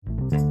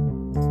Oh,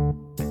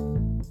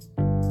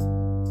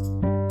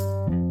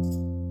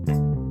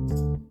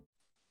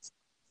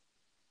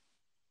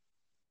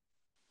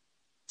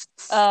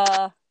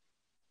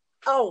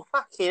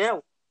 fucking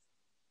hell.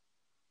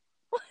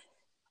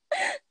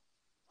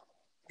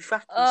 You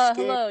fucking scared.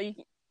 Hello.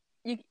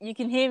 You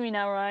can hear me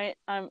now, right?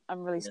 I'm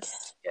really scared.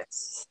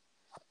 Yes.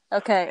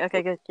 Okay,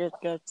 good.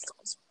 Stop.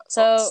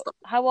 So,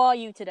 how are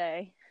you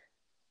today?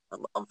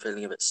 I'm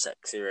feeling a bit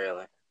sexy,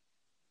 really.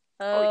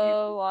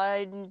 Oh,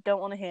 I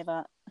don't want to hear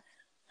that.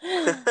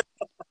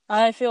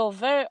 I feel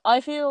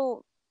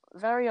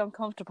very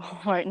uncomfortable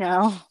right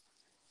now.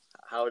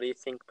 How do you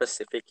think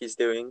Pacific is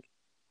doing?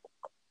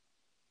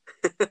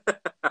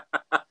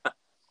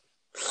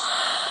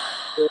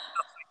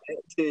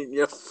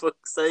 For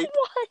fuck's sake.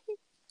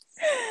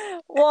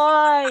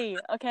 Why?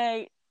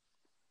 Okay.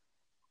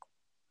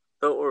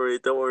 Don't worry,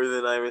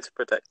 the name is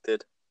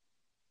protected.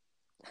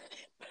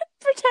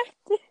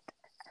 Protected.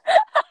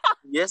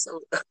 Yes,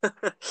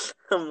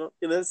 I'm not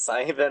gonna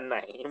say their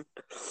name.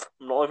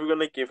 I'm not even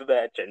gonna give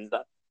their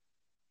gender.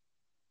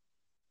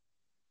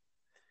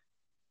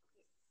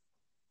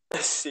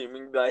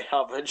 Assuming they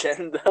have a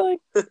gender. Oh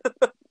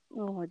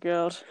my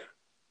god.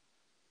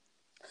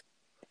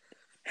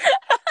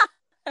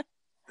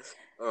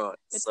 Alright,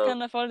 It's so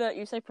kind of funny that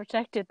you say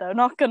protected, though.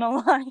 Not gonna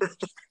lie.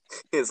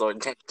 his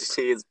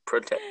identity is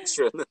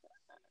protection.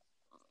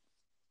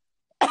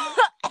 By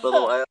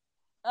the way,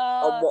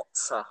 on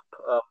WhatsApp,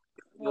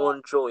 if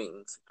anyone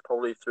joins, it's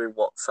probably through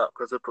WhatsApp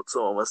because I put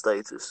some on my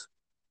status.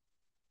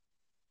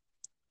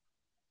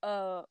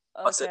 Okay.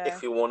 I said,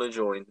 if you want to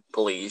join,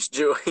 please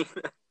join.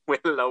 We're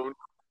alone.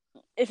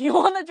 If you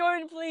want to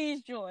join,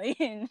 please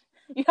join.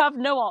 You have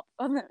no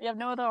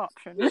other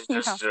option. Just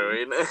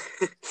join.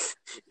 If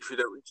you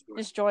don't join,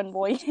 just join,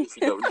 boy. If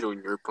you don't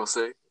join, you're a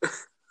pussy.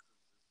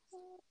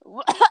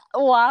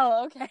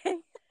 Wow. Okay.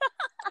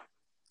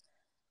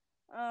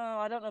 Oh,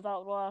 I don't know if that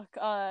would work.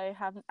 I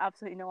have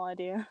absolutely no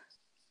idea.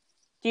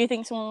 Do you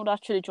think someone would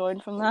actually join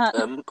from that?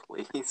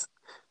 Please.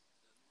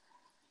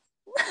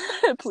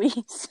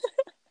 Please.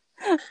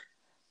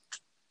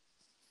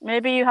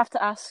 Maybe you have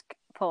to ask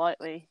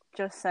politely.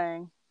 Just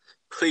saying.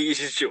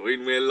 Please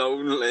join. We're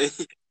lonely.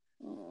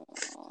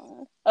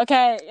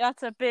 Okay,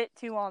 that's a bit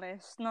too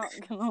honest. Not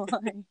gonna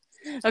lie.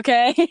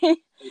 Okay.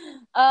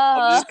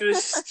 I'm just gonna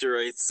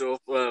straight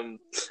up. Oh.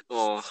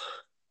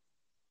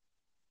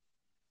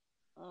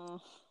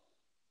 Oh.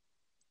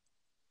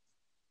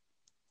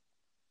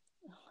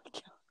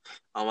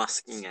 I'm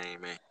asking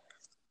Amy.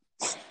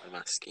 I'm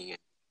asking you.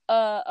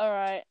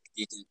 Alright.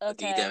 Do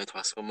Okay. you dare to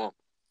ask my mom?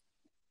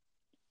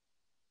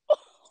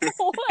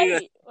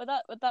 Wait, would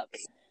that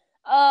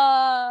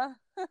I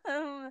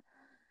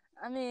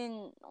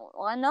mean,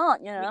 why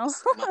not, you know?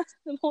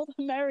 The more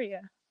the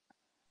merrier.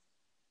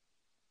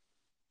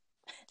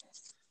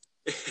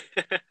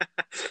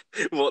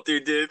 What do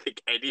you do?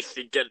 Think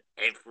anything and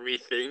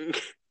everything?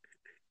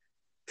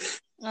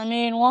 I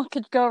mean, what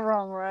could go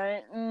wrong,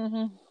 right?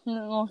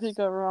 What could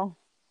go wrong?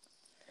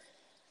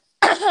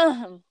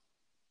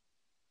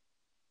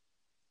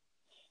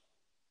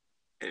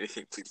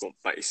 Anything we want,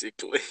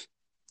 basically.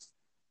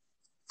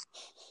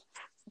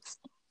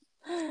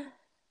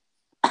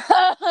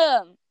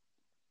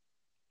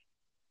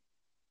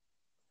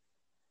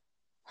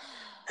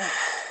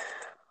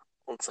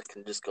 One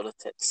second, just gotta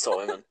text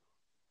Simon.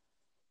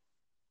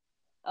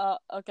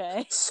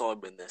 Okay.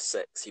 Simon, the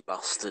sexy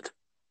bastard.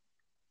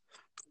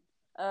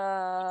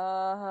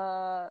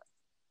 I'm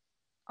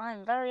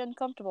very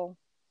uncomfortable.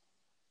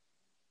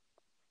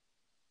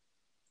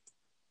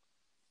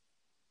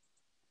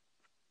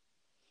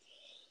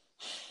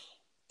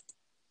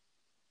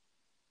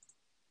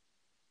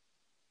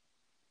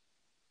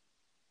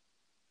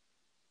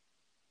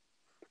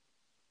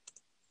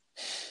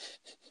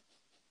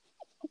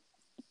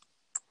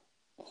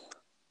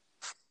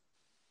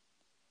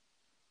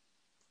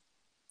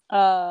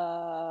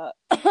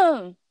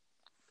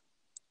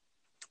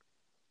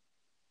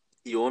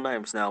 Your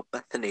name's now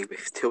Bethany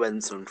with 2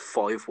 N's and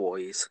 5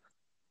 Y's.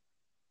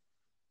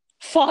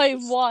 5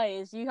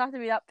 Y's. You have to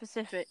be that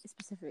specific.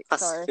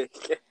 Sorry.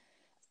 Pacific.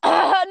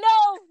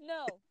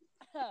 No.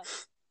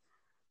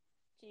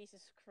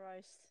 Jesus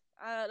Christ.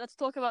 Let's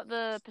talk about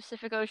the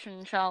Pacific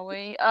Ocean, shall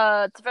we?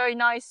 It's a very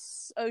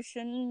nice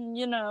ocean,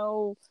 you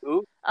know.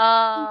 Ooh.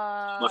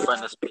 My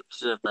friend has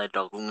pictures of their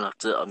dog. I'm gonna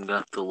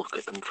have to look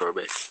at them for a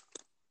bit.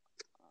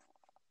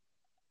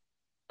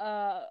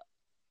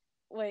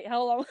 Wait,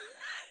 how long?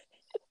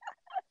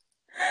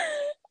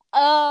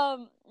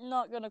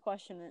 Not gonna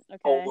question it.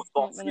 Okay,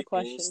 not gonna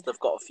question. They've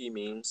got a few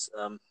memes.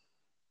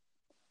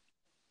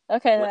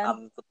 Okay then.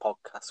 And the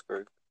podcast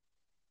group.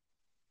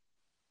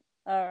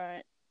 All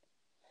right.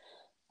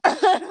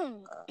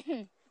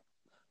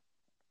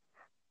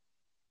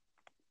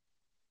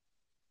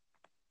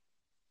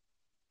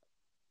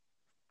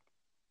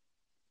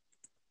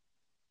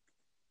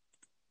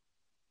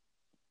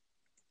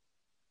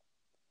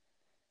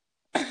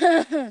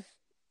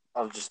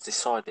 I've just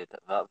decided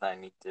that they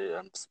need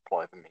to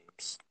supply the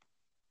memes.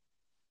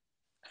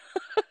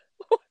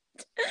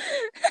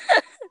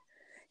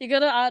 You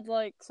gotta add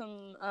like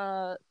some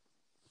oh,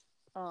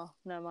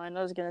 never mind.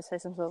 I was gonna say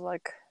some sort of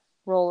like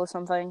role or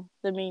something.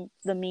 The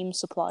meme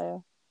supplier.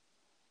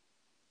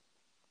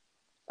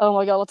 Oh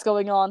my god, what's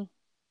going on?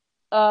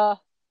 Uh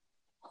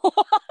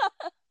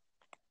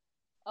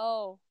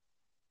oh.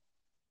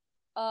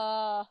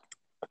 Uh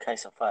Okay,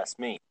 so first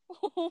me.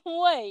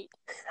 wait.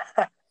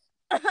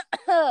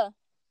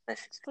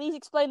 Please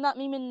explain that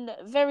meme in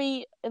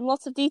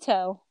lots of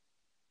detail.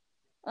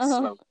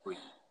 Smoke weed.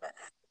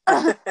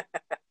 What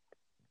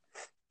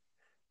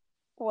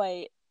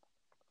Wait.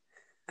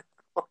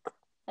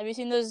 Have you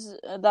seen those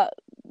that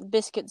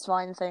biscuits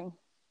Vine thing?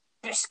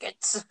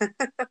 biscuits?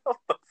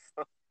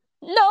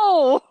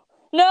 No,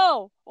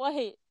 no.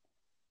 Wait.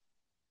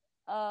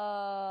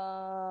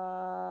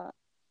 Uh.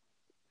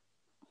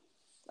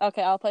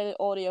 Okay, I'll play the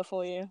audio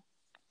for you.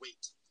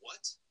 Wait,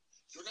 what?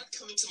 You're not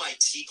coming to my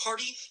tea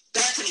party?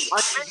 Bethany,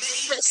 I I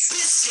made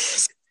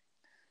biscuits!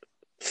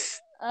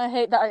 I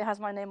hate that it has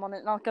my name on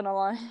it, not gonna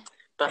lie.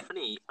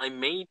 Bethany, I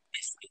made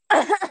biscuits.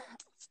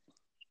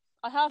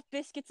 I have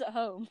biscuits at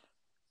home.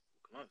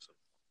 Nice.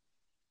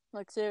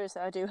 Like,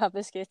 seriously, I do have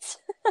biscuits.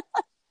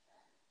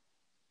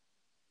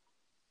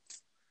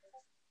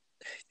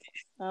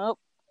 Oh,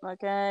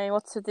 okay,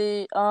 what's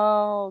the...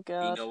 Oh,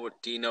 God.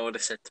 Do you know what I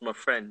said to my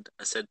friend?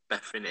 I said,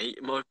 Bethany,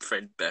 my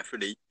friend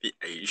Bethany, the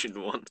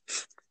Asian one.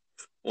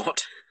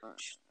 What?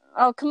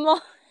 Oh, come on.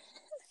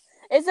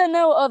 Is there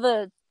no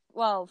other,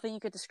 well, thing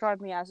you could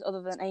describe me as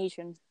other than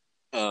Asian?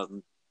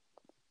 Brown.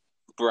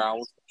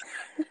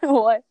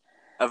 What?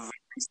 A very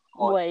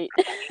smart. Wait.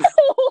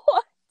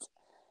 What?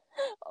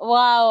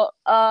 Wow,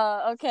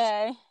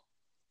 okay.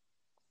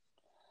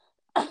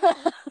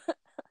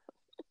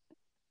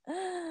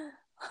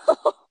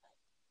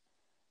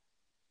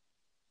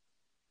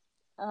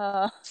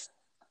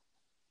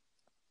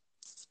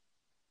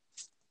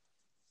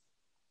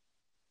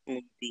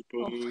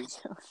 People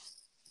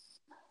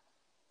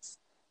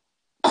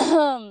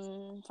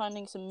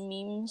Finding some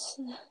memes.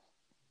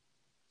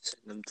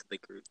 send them to the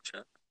group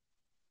chat.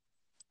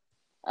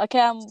 Okay,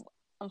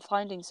 I'm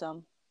finding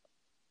some.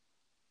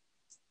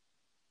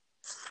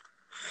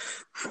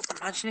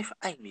 Imagine if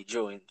Amy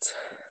joined.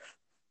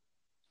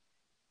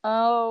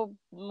 Oh,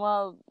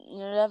 well,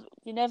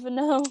 you never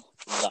know.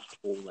 That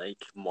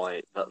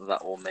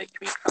will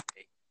make me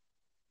happy.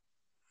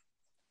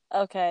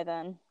 Okay,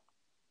 then.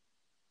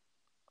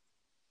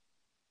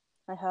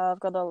 I have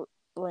got a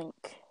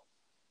link.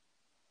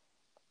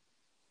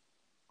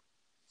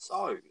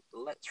 So,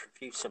 let's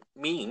review some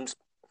memes.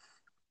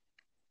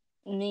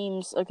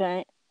 Memes,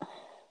 okay.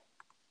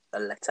 The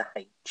letter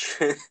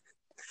H.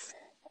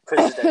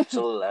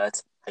 Presidential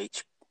alert.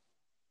 H.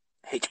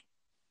 Hey.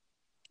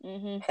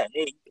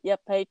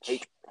 Yep,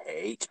 H.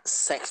 H.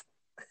 Sex.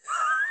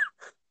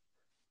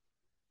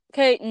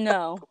 Okay,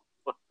 no.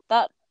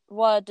 That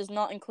word does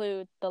not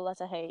include the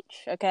letter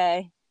H,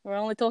 okay? We're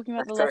only talking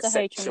about the letter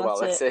H and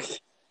that's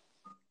it.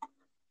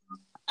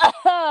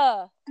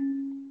 Aha!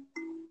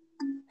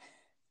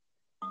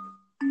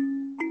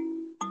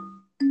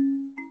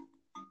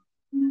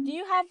 Do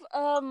you have,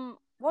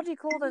 what do you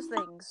call those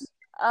things?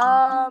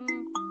 I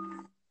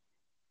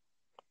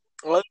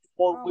have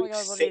one Oh my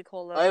god, what do you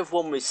call them? I have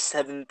one with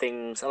 7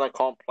 things and I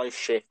can't play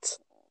shit.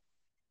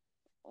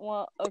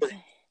 Well,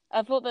 okay.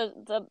 I thought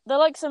they're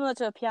like similar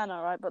to a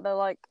piano, right? But they're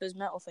like those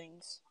metal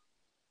things.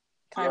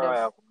 Kind of.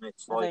 Yeah,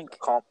 it's I like think.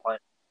 I can't play.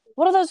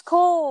 What are those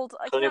called?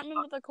 I Kalimba. can't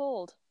remember what they're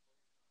called.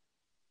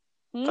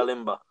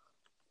 Kalimba.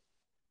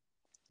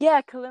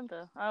 Yeah,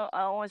 kalimba. I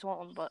always want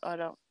one, but I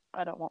don't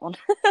want one.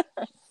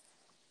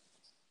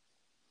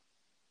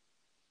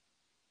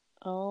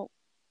 Oh.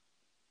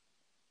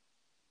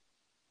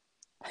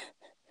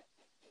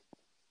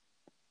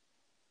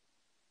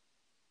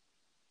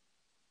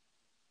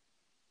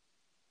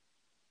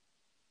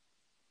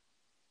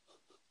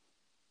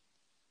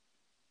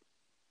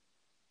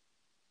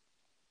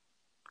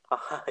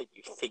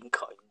 You think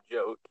I'm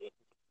joking?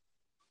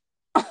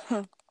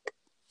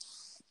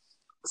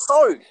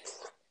 So,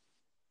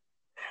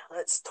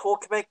 let's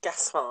talk about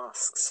gas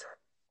masks.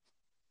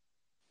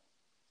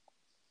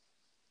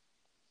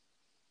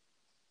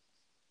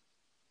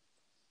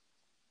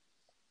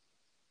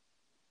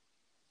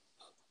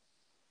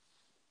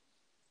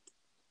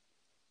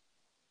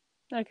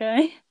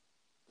 Okay.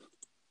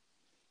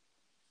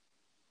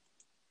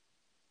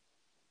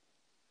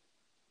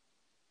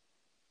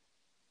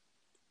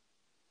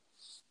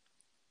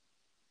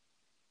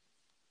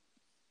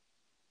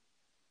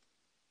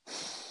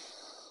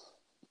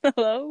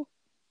 Hello?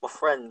 My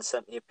friend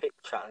sent me a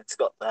picture and it's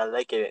got their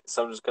leg in it,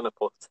 so I'm just gonna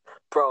put,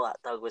 bro,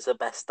 that dog was the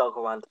best dog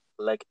around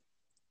the leg.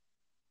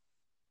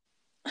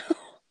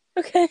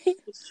 Okay.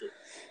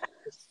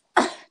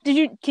 Did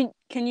you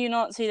can you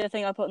not see the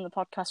thing I put in the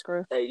podcast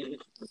group? Hey,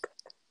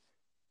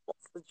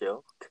 what's the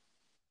joke?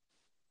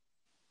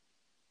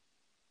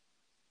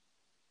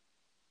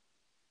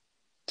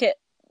 Kit,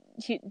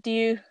 do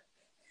you?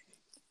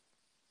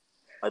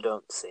 I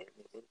don't see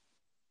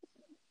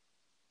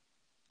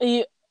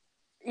anything.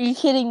 Are you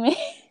kidding me?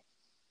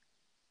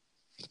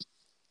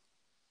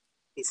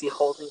 Is he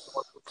holding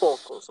like a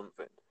fork or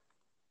something?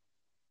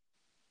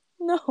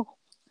 No.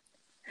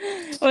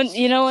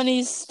 When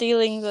he's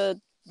stealing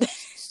the.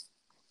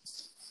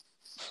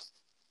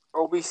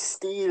 Oh, he's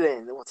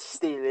stealing. What's he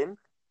stealing?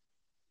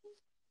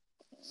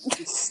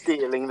 He's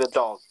stealing the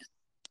dog.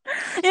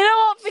 You know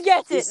what?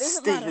 Forget it. He's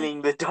Doesn't matter.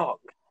 stealing the dog.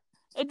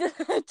 It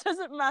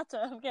doesn't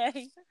matter.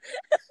 Okay.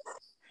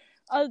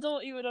 I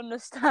thought you would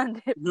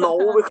understand it. No,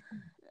 because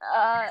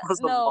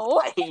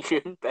No. I'm not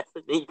Asian,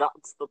 Bethany.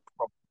 That's the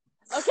problem.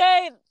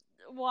 Okay.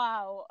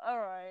 Wow. All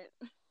right.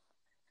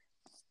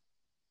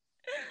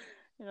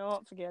 You know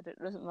what? Forget it.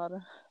 Doesn't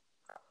matter.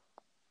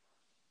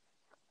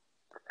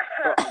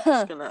 But I'm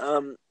just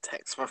gonna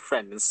text my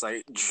friend and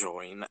say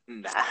join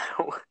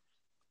now.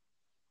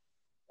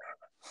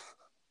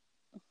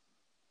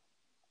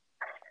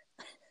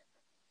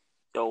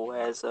 So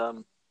where's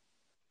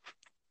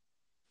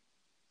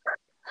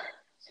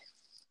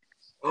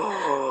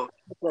Oh,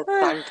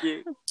 thank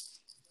you.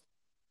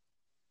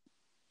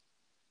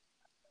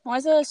 Why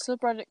is there a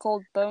subreddit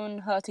called Bone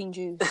Hurting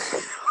Jews?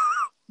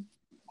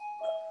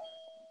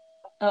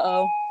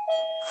 Uh-oh.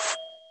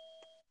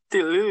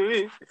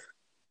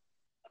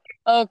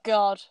 Oh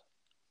god.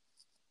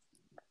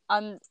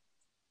 I'm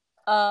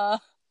yeah,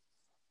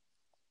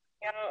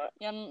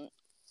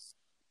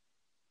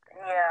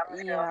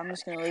 I'm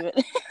just gonna leave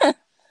it.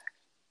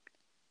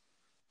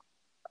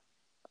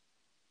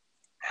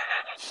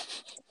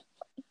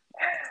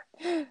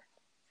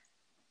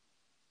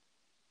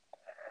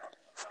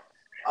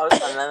 And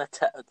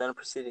then I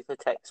proceeded to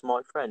text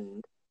my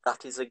friend.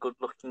 That is a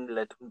good-looking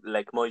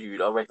leg, my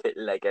dude. I rate it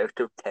leg out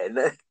of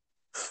 10.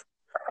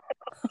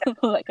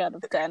 Like out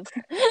of 10.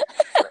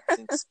 Let's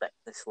inspect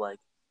this leg.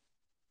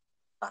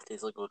 That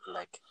is a good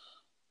leg.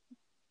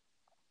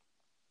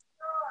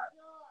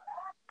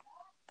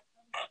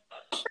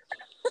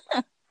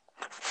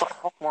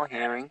 What am I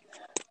hearing?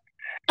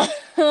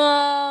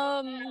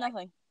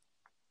 Nothing.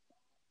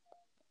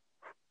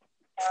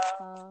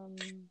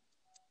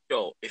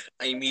 Yo, if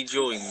Amy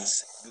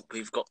joins,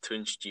 we've got to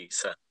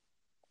introduce her.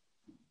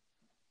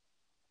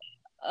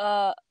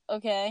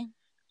 Okay.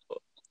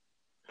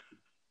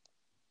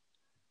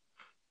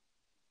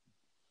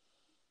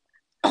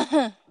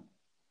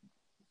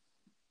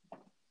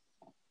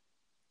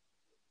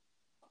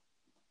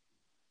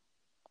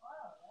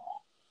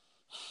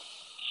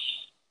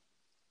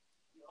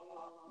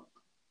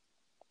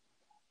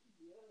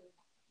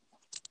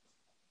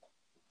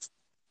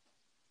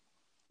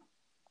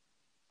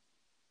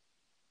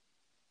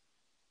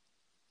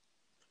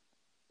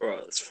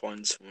 Right, let's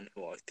find someone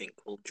who I think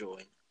will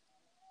join.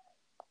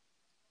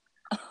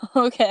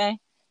 Okay.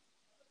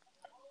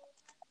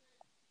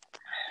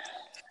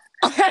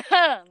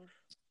 I'm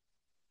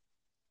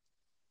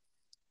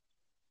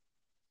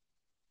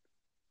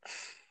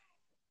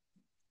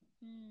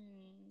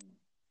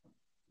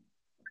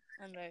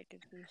very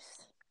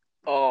confused.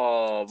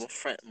 Oh,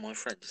 my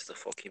friend is the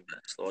fucking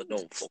best. I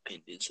don't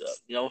fucking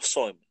deserve. You know,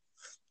 Simon,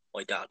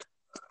 my dad.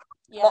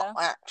 Yeah. Not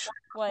actually,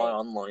 Wait. my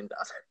online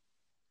dad.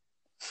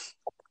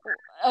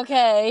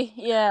 Okay.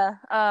 Yeah.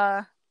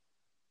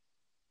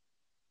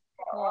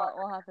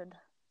 What happened?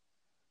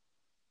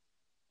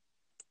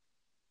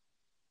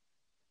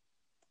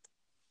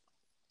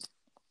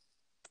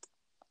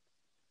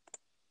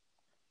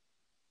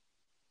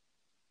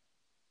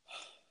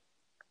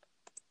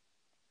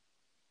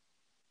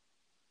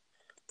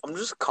 I'm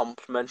just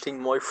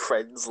complimenting my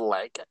friend's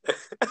leg.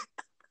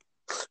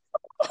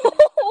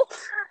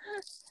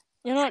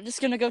 You're not just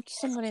gonna go to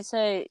somebody and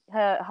say,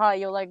 "Hi,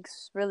 your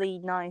leg's really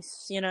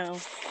nice." You know.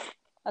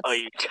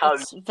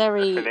 That's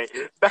very.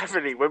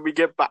 Bethany, when we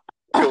get back,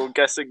 you'll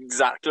guess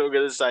exactly what I'm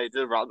going to say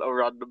to a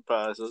random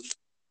person.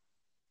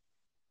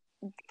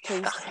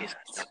 Please.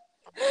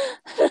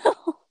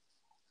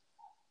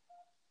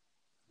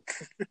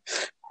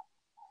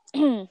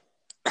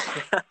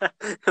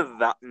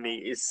 That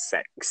meat is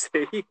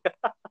sexy.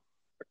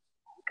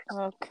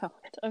 Oh god.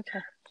 Okay.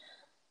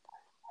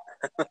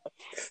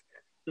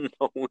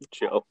 No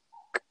joke.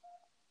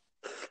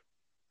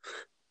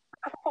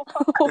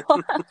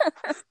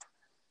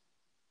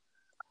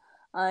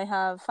 I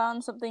have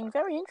found something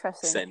very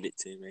interesting. Send it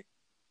to me.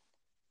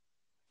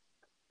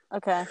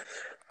 Okay.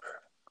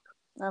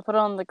 I'll put it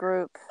on the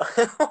group.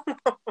 I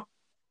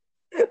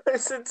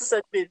said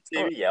send it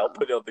to me. Yeah, I'll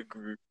put it on the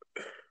group.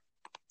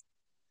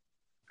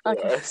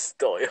 Okay.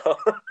 Stop.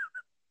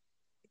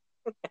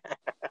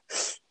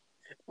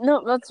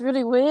 No, that's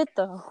really weird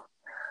though.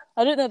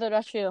 I didn't know they'd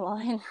actually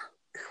align.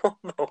 What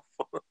the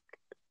fuck?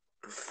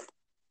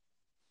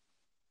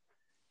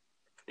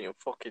 You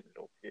fucking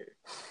love you.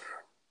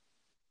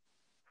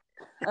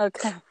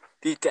 Okay.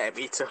 Do you dare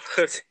me to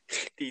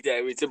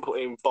put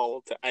in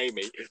bold to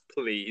Amy?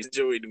 Please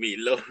join me,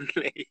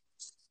 lonely.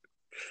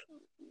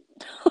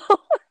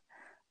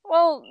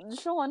 Well,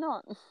 sure, why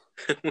not?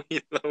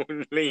 We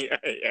lonely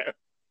AF.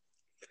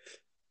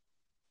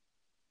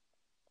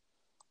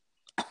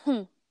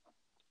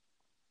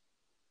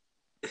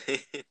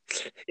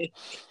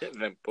 And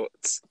then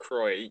puts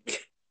Craig.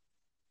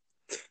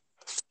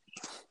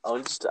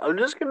 I'm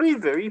just gonna be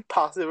very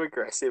passive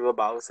aggressive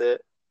about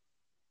it.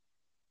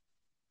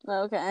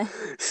 Okay.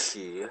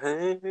 雪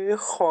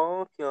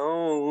花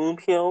飘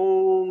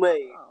飘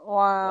美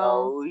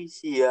Wow. 飘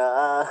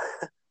下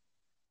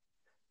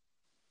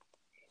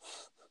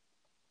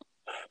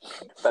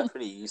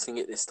Bethany, you sing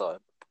it this time.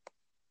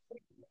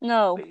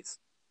 No. Please.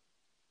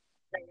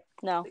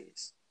 No.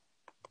 Please.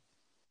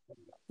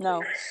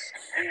 No.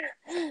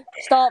 Please.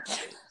 Stop.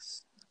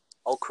 Please.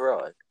 I'll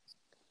cry.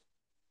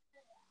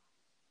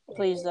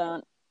 Please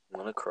don't. I'm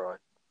gonna cry.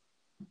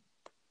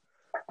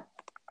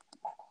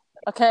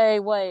 Okay,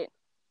 wait.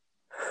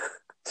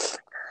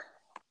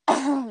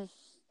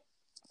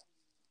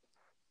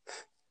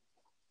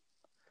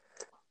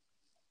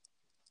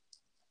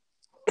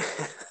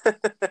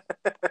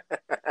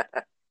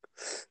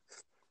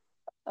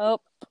 Oh,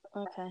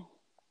 okay.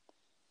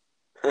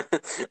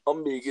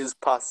 I'm being as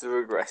passive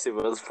aggressive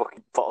as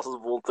fucking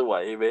possible to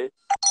Amy.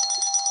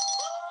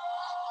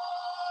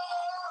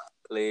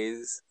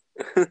 Please.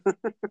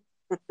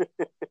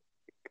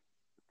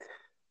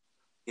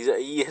 Is that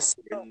a yes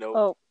or no?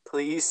 Oh.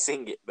 Please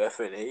sing it,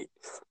 Bethany.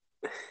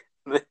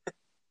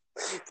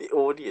 The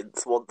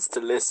audience wants to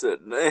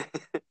listen.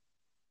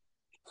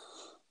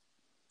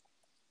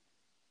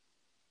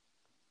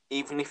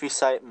 Even if you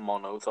say it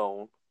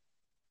monotone.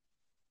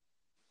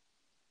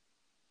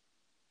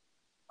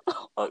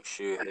 Like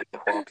雪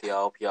花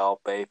飘飘，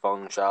北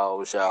风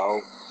萧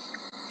萧。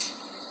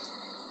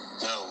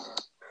 No.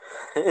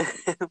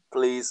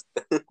 Please.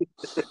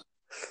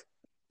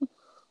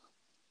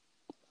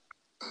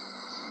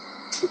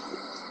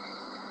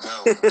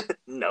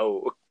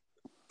 No.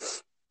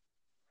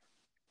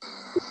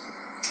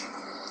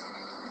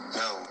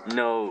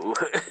 No.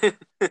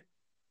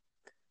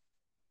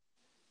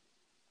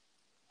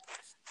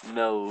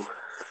 No.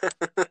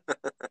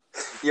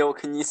 Yo,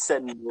 can you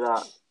send me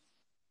that?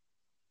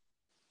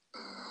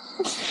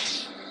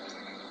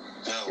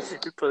 No.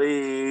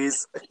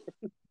 Please.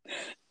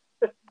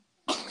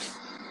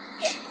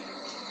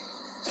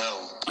 No.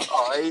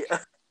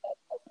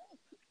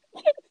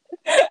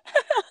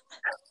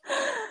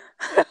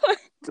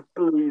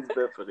 Please,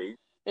 Bethany.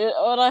 Yeah,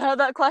 when I heard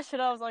that question,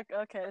 I was like,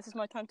 okay, this is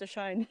my time to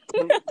shine.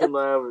 Can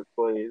I have it,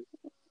 please?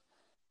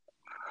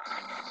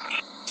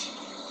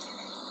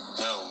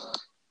 No.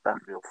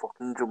 Bethany, you'll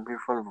fucking jump in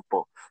front of a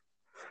bus.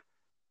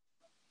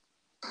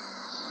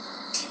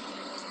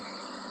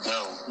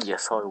 No.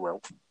 Yes, I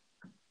will.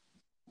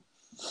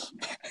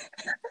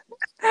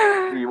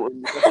 You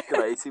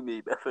underestimating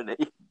me, Bethany.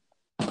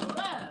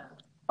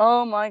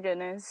 Oh my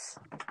goodness.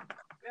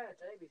 Yeah,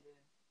 David here.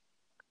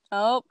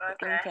 Oh,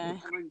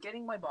 okay. I'm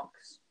getting my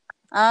box.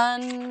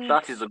 And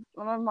That is a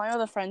one of my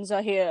other friends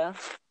are here.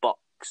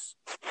 box.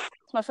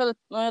 It's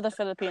my other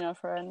Filipino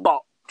friend.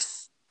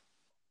 Box.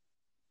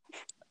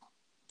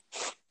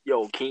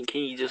 Yo, can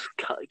you just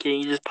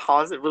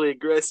pause it really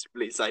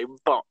aggressively? Say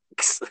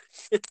box.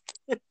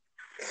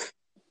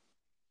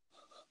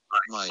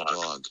 My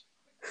dog.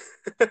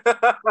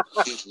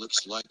 It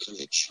looks like a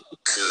itch.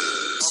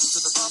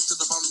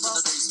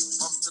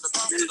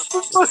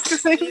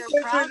 We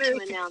are proud to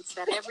announce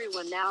that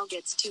everyone now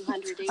gets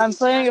 280 I'm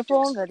playing a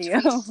characters phone for video.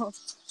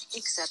 tweets.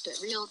 Except at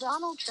real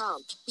Donald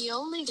Trump. He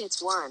only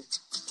gets one.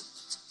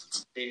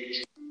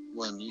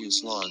 When you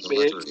slog the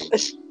letter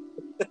H.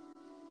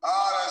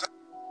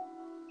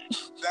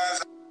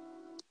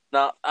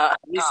 Now,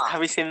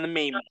 have you seen the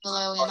meme?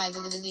 Hello, am I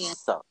the Vivian?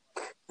 Suck.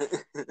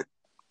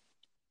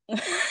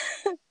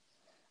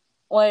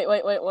 Wait.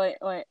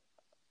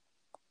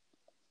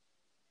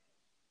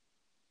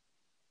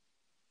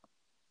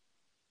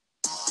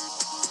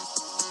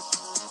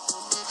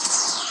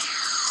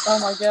 Oh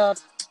my god.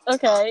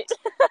 Okay.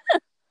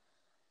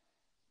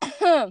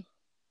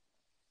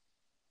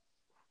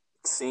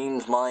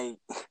 Seems my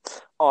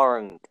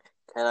orang.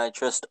 Can I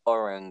trust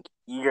orang?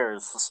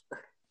 Yes.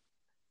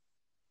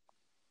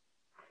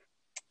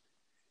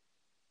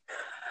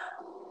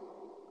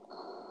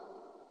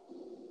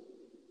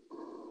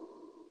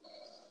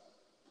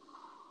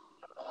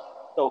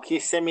 Oh, can you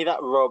send me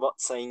that robot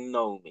saying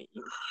no me?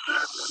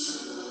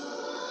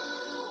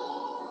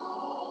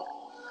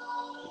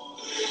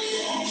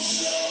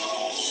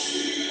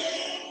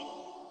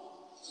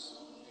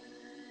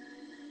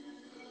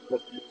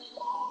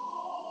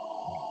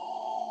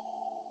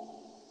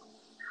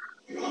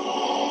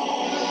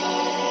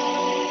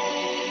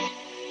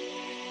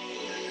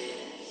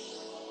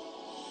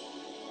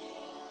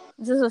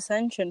 This is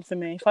Ascension for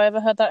me. If I ever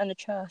heard that in a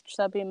church,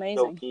 that'd be No,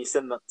 amazing. can you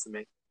send that to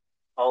me?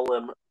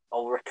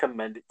 I'll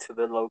recommend it to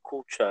the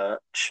local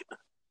church.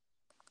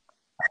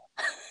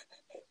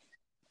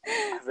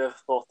 Have you ever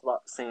thought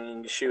about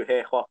singing 树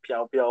黑花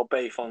飘飘，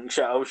北风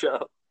萧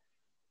萧？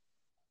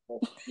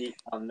一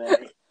场内，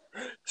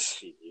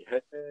树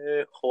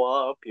黑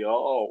花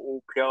飘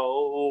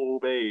飘，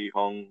北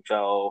风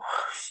萧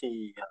萧。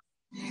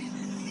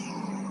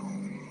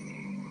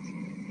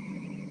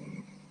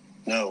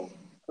 No.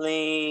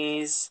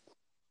 Please.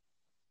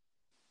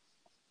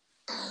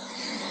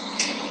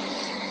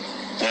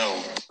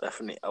 No.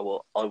 definitely. I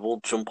will. I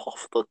will jump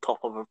off the top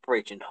of a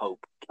bridge and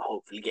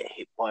hopefully get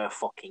hit by a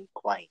fucking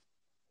plane.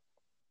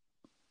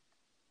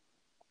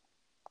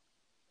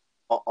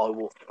 I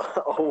will.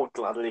 I will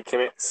gladly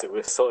commit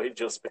suicide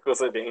just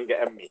because I didn't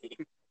get a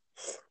meme.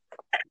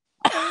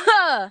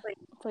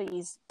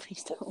 Please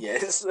don't.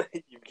 Yes,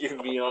 you've given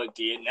me an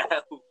idea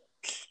now.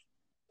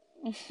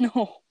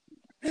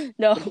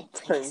 No,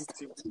 Trying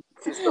to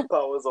kiss the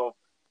powers of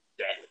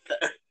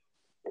death.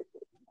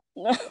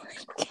 no.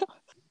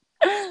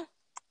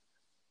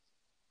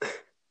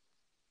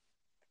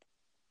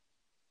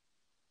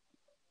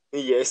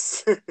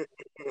 Yes.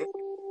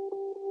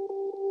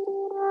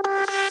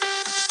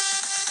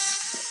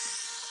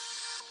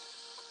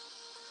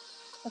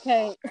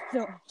 Okay,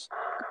 don't.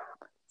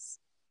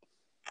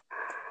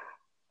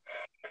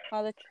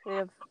 I literally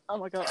have. Oh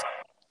my god.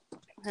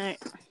 Hey.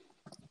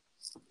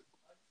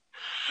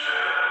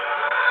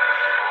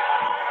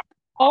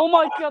 Oh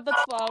my god,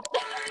 that's loud.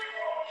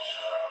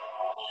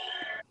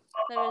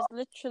 There is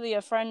literally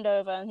a friend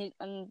over,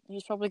 and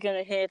he's probably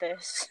gonna hear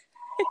this.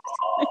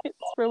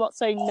 It's Robot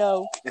saying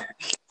no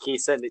He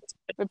said it.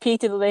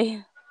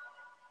 repeatedly.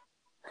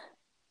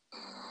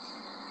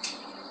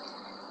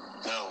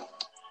 No.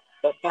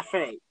 But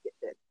definitely,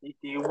 do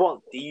you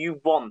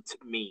want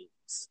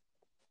memes?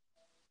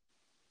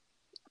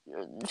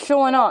 Sure,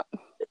 why not?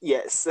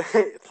 Yes,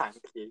 thank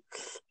you.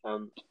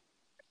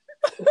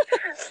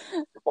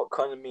 What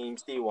kind of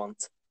memes do you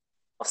want?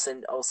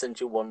 I'll send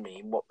you one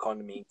meme. What kind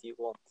of meme do you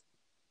want?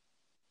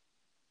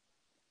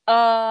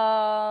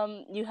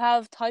 You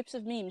have types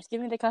of memes.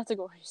 Give me the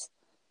categories.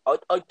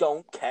 I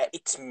don't care.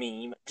 It's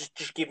meme.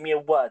 Just give me a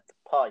word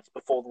price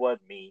before the word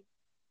meme.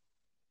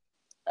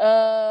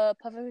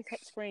 Perfectly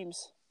cut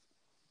screams.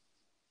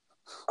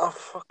 Oh,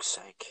 fuck's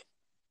sake.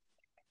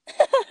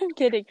 I'm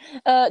kidding.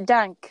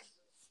 Dank.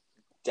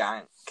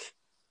 Dank.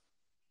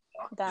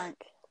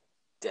 Dank.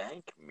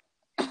 Dank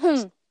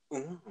memes.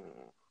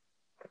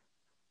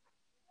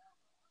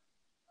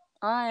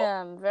 I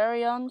am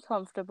very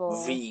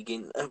uncomfortable.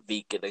 Vegan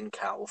and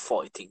cow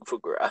fighting for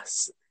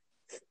grass.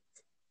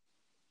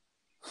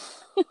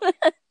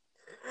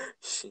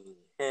 是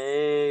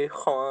黑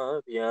花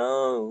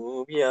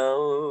飘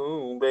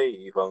飘，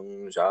北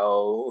风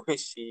扫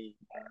西。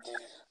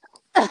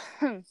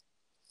 I'm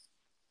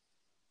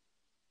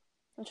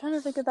trying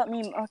to think of that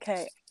meme.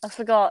 Okay, I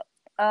forgot.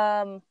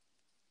 I'm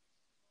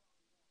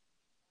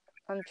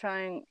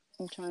trying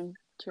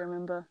to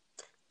remember.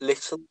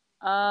 Little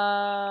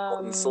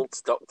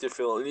insults Dr.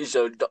 Phil and you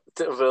show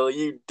Dr. Phil,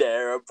 you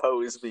dare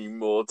oppose me,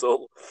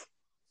 mortal.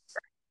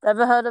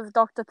 Ever heard of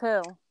Dr.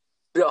 Pill?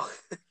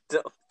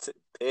 Dr.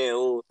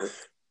 Pill.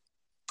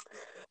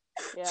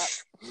 Yeah.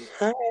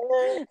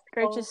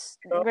 Greatest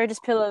pill.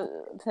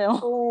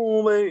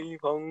 东北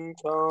风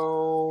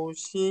潮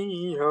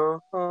夕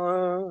阳，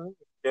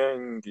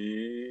天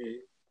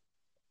地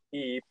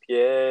一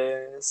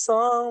片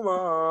苍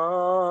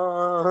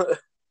茫。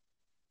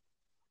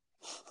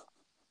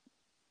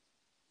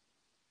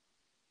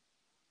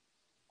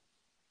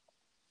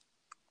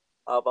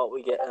How about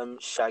we get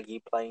Shaggy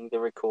playing the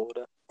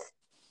recorder?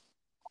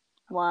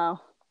 Wow.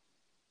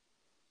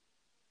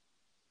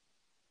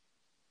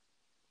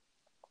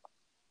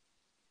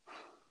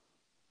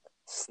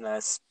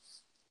 SNES.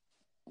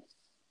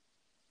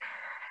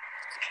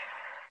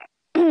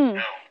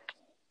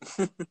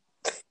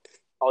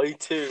 I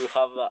too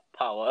have that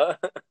power.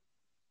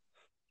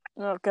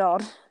 Oh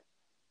god.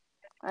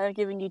 I am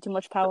giving you too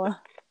much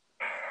power.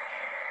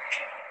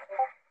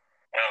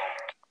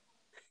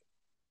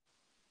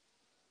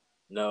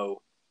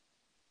 No.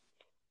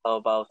 How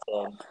about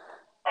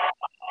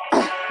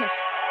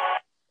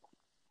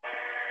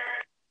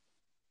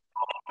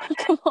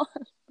Come on.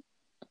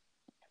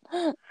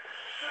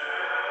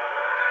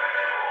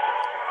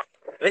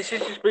 This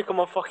has just become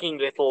a fucking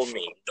little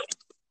meme.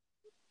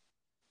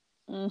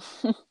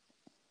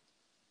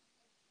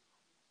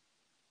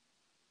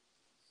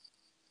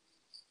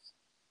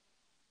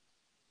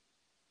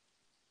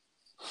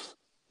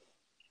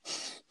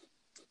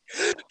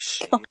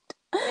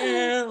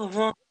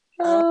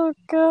 Oh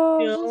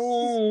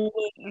god.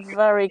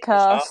 Very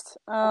cursed.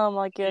 Oh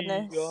my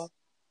goodness.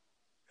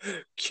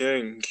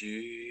 天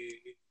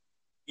地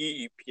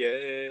一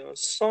片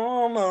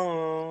苍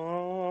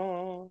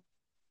茫。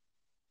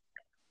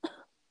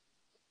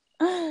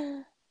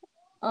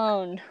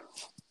 Oh no.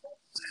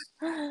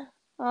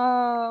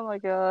 Oh my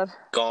god.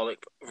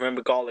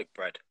 Remember garlic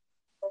bread?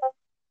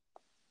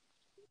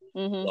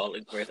 Mm-hmm.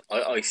 Garlic bread.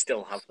 I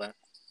still have that.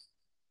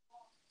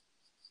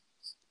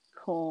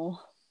 Cool.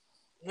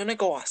 I'm gonna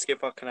go ask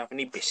if I can have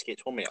any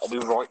biscuits. 1 minute, I'll be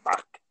right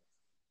back.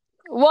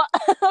 What?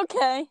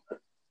 Okay.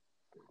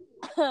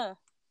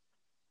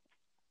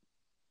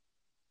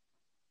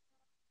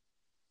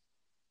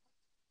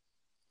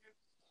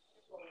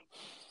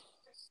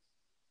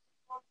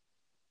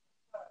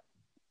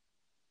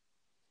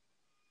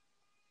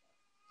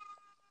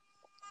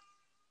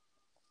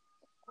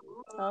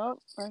 Oh,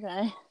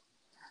 okay.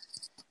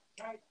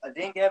 I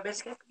didn't get a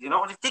biscuit. You know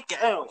what? I did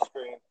get an ice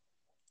cream.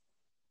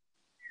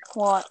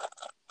 What?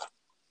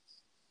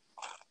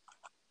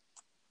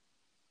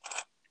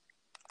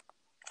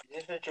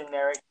 Is this a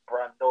generic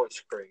brand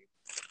ice cream?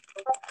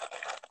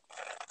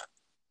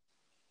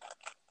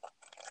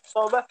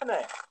 So,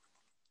 Bethany,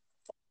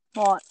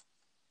 What?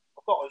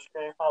 I've got ice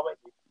cream. How about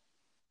you?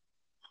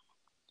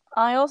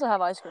 I also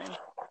have ice cream.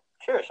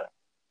 Seriously?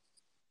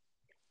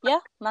 Yeah,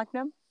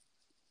 Magnum.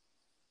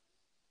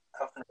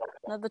 Nothing like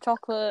that. The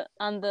chocolate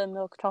and the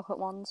milk chocolate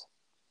ones.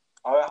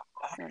 I'm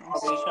They're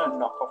nice. using a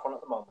knockoff one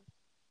at the moment.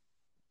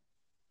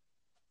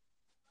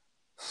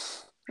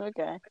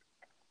 Okay.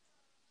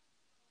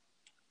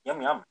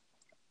 Yum yum.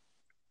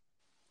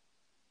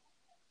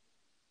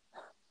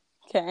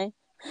 Okay.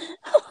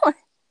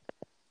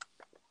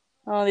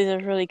 Oh, these are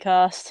really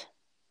cursed.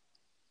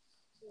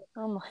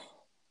 Oh my.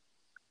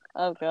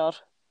 Oh god.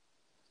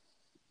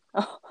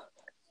 Oh.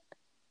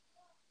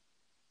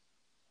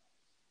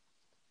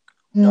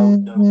 No.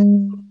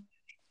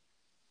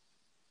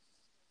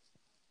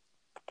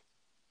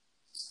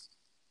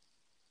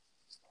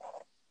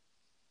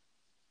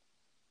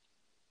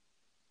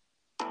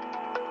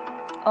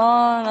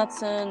 Oh,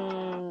 that's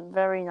a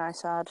very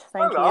nice ad.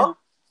 Thank Hello?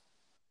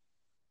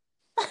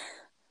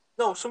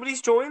 No,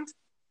 somebody's joined.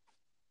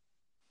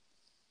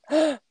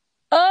 you.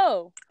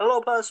 Oh!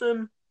 Hello,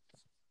 person.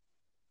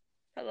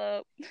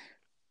 Hello.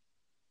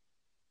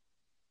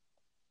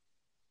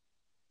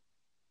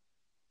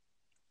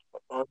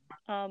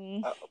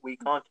 We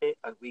can't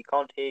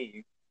hear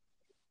you.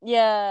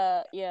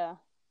 Yeah.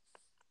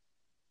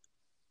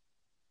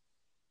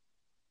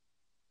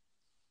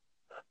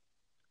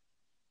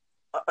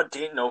 I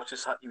didn't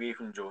notice that you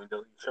even joined,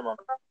 Alicia, man.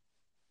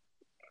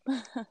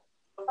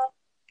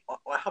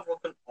 I have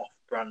like an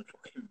off-brand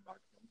fucking Magnum.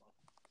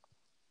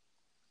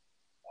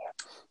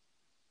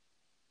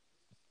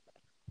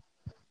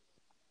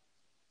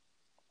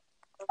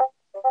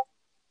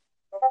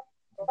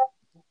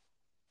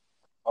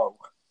 Oh.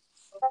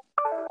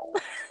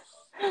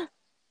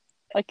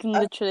 I can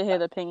literally hear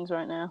the pings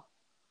right now.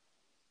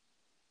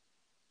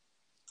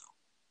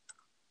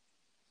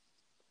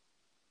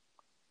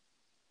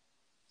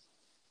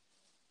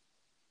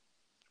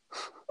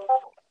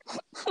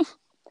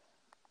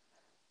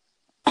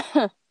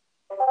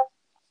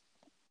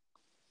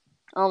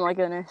 Oh my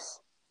goodness.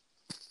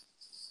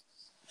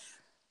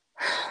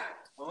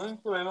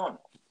 What's going on?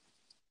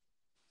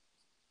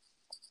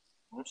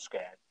 I'm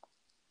scared.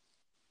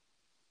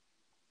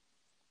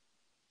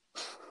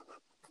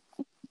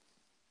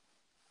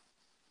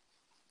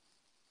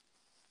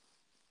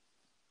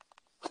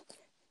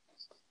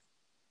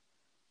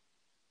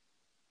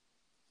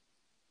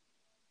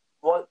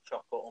 White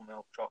chocolate or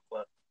milk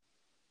chocolate?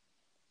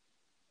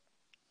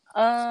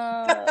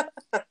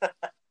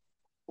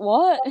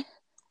 What?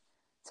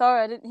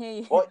 Sorry, I didn't hear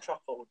you. White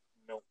chocolate or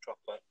milk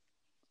chocolate?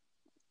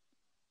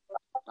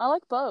 I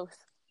like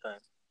both. Same.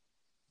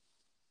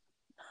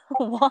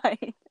 Why?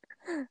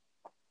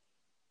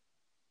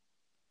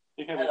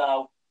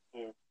 Hello.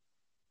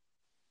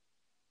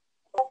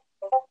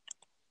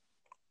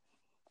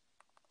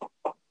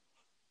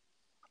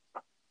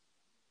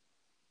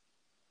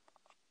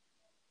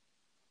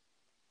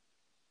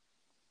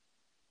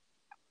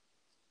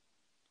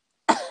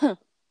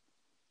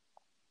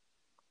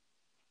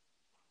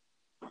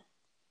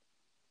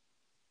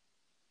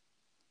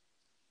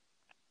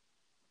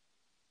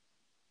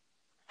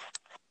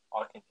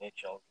 I can hear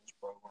children's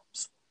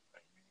programs.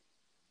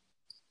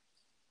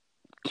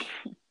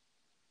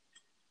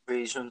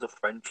 Reasons of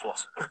French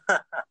loss.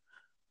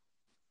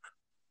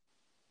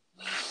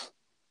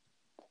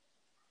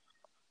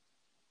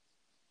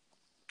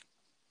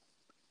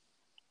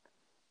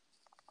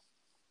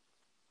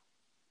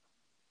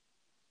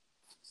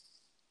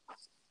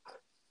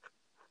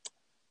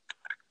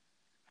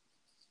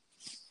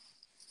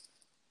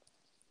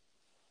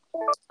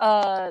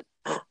 Are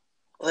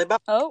they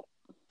back? Oh.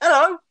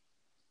 Hello.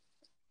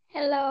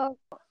 Hello.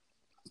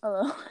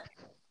 Hello.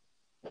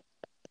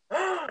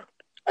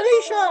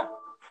 Alicia,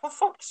 for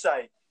fuck's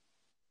sake.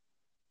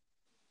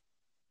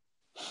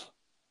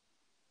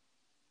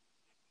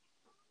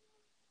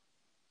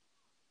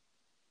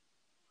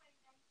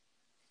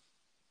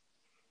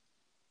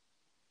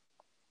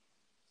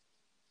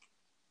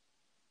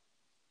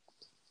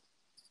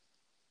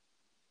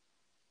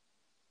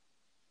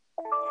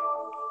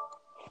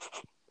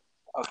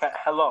 Okay,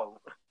 hello.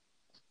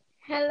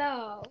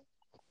 Hello.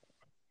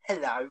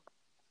 Hello.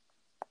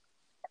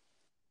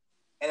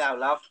 Hello,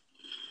 love.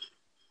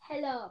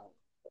 Hello.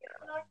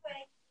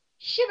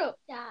 Shut up,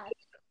 Dad.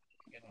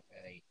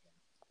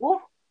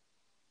 What?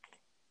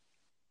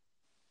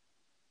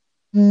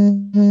 I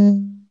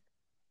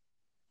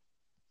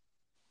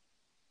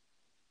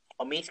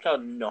mean to go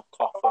knock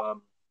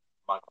off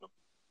Magnum.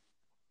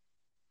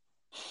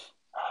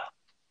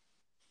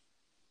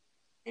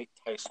 It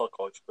tastes like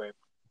ice cream.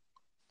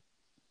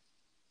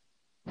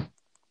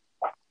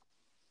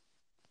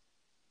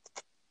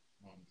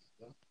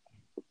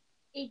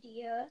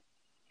 Idiot.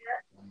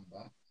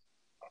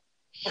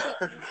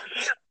 Shut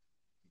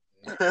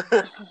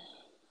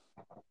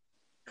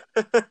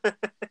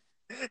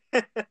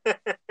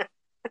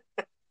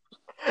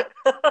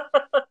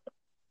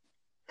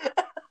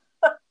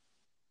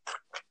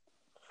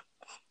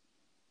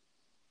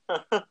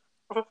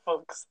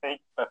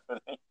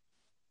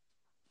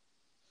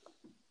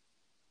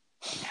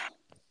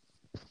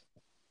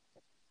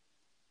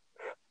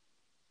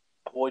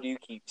why do you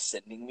keep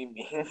sending me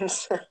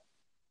memes?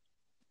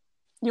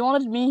 You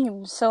wanted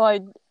memes, so I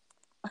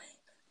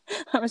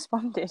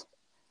responded.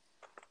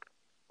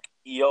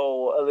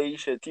 Yo,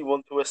 Alicia, do you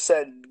want to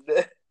ascend?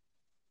 Say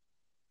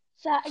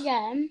that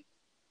again.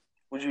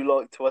 Would you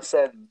like to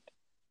ascend?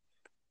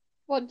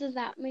 What does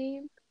that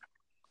mean?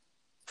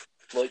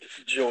 Like,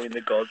 join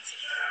the gods?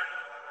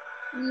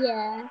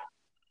 Yeah.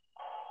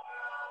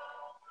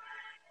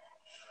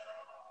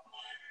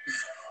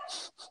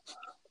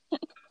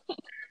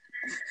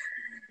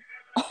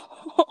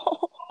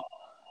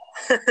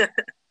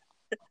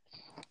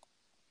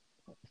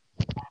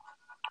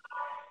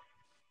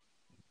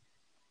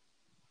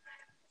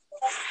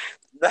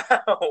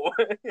 No!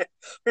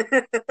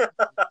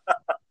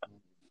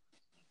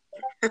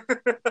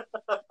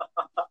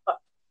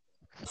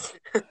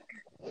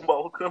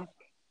 Welcome.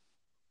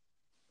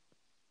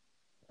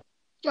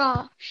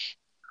 Josh,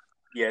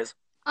 Yes.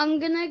 I'm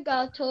gonna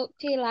go talk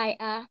to you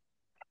later.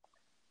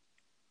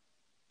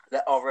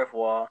 Au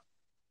revoir.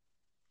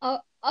 Au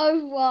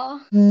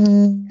revoir.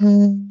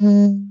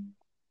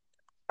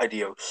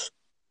 Adios.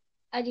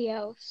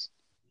 Adios.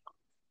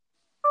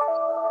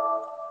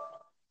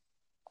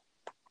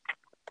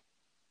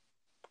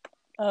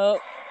 Oh,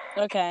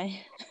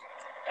 okay.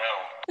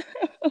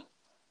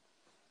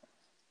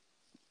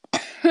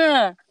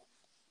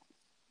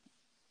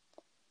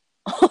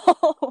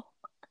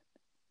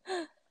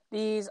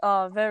 These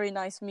are very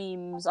nice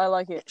memes. I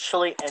like it.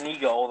 Literally any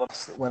goal.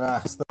 When I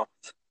asked them.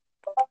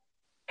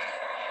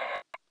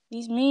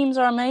 These memes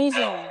are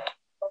amazing.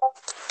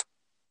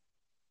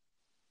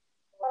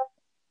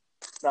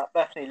 That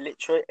Bethany,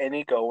 literally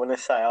any goal when I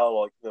say I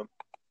like them.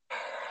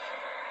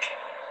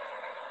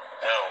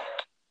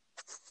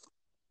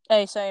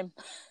 Hey, same.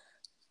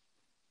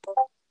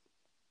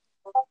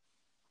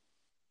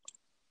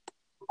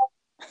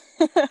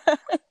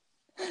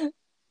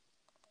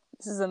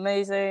 This is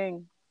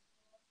amazing.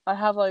 I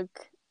have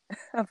like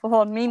a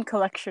full-on meme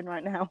collection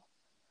right now.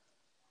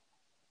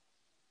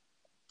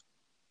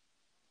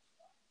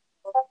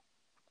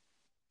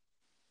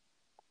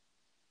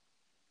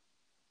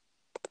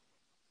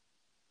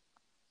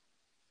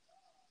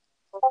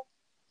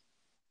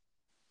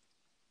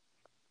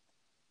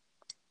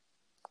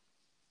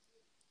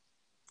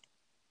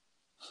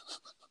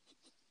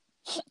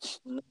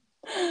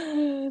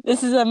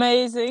 This is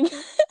amazing.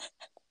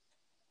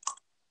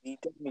 He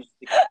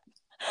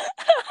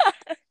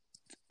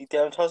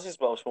don't tell us his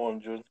Welsh one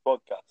during the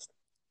podcast.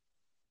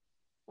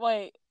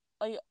 Wait,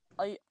 are you,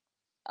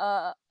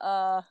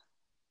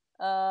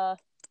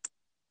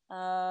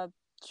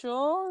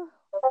 sure?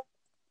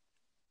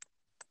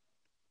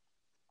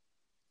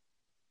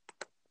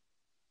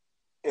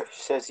 If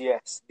she says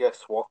yes,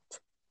 guess what?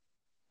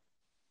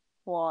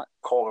 What?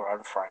 Call her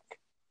Anne Frank.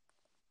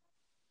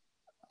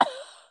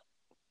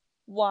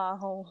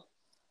 Wow.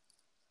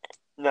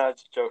 No,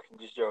 just joking.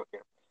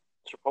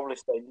 She'll probably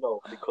say no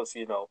because,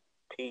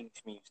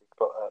 Pete's music,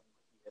 but,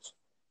 yes.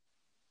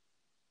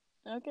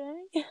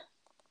 Okay.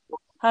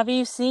 Have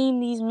you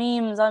seen these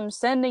memes I'm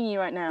sending you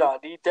right now? No,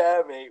 do you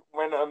dare me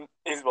when,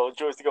 Isabel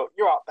tries to go,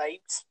 you're up,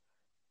 babes.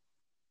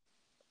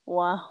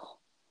 Wow.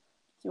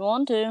 Do you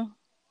want to?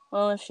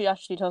 Well, if she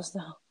actually does,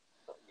 though.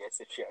 Yes,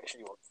 if she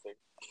actually wants to.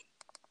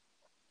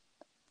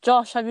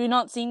 Josh, have you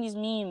not seen these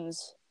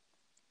memes?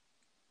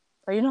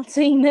 Are you not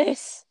seeing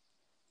this?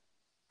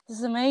 This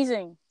is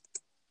amazing.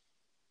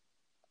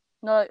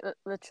 No,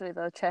 literally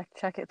though, check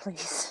it,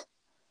 please.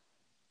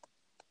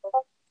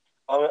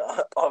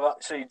 I've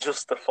actually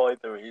justified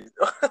the reason.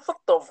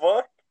 What the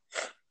fuck?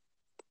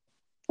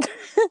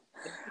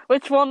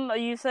 Which one are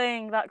you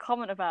saying that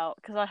comment about?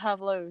 Because I have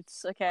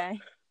loads. Okay.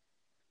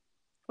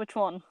 Which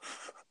one?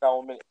 Now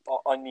a minute.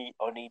 I need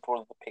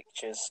one of the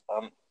pictures.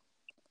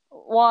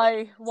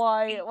 Why?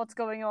 What's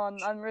going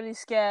on? I'm really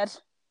scared.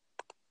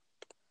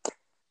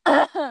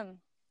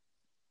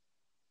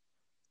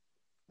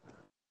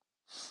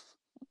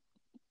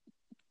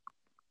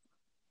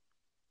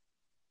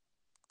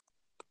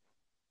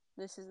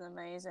 This is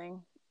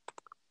amazing.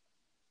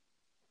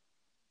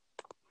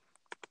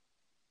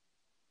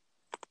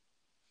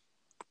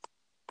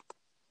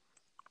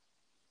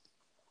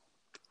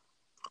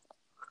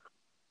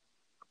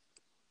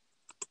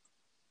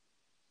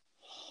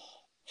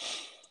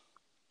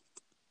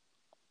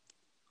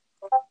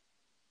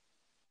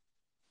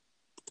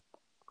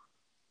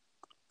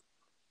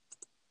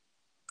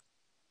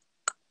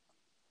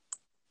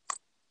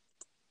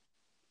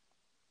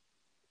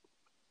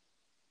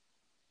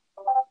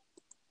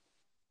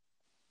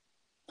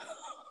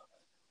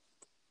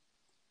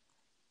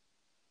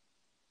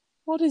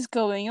 What is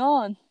going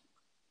on?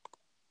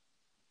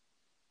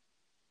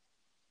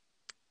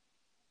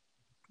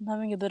 I'm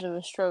having a bit of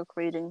a stroke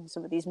reading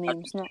some of these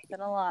memes, not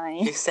gonna lie.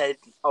 He said,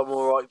 I'm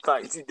alright,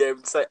 thanks. He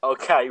didn't say,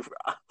 okay,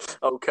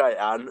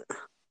 Anne.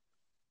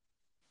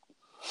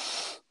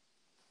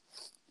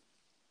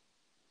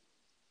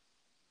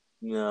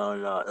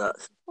 No,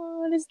 that's...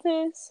 What is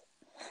this?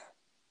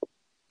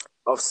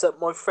 I've sent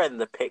my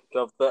friend the pic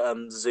of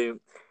the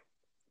Zoom.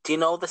 Do you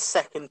know the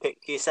second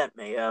picture you sent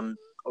me?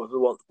 Of the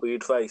one with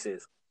weird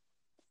faces?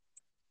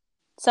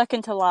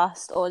 Second to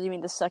last, or do you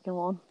mean the second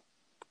one?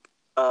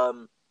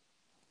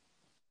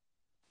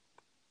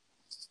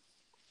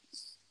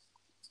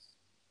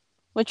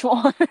 Which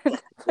one?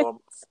 One.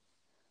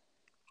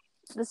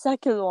 The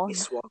second one.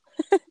 This one.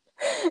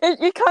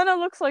 It kind of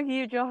looks like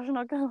you, Josh. I'm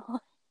not gonna lie.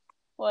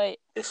 Wait.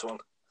 This one.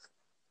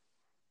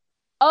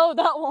 Oh,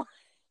 that one.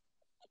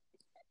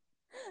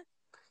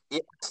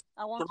 Yes.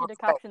 I want you to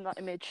caption that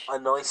image. A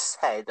nice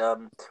head.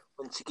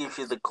 When she gives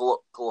you the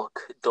Gluck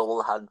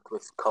double hand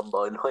twist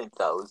combo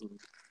 9000.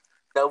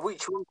 Now,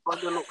 which one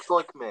kind of looks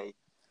like me?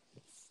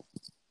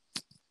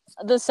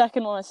 The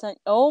second one I sent.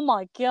 Oh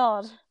my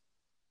god.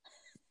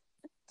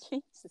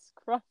 Jesus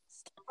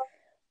Christ.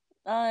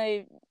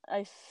 I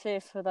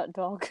fear for that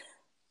dog.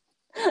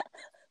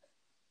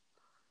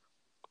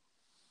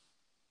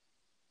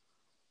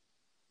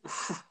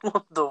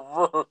 What the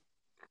fuck?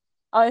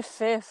 I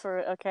fear for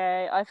it.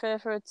 Okay, I fear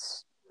for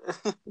its.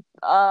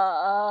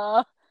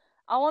 I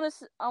want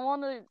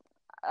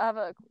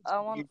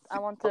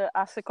to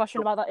ask a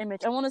question about that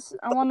image. I want to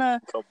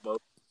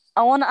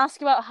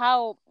ask about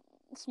how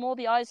small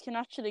the eyes can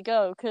actually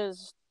go,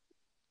 because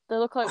they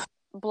look like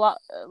black,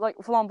 like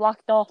full-on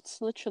black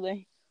dots,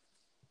 literally.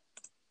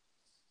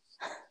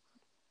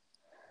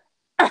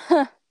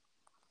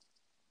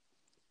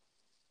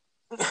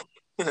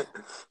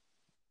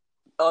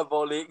 I've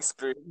only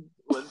experienced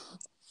one.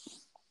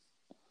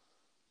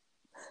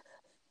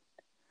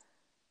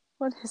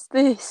 What is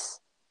this?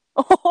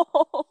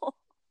 Oh,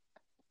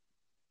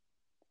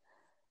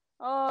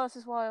 this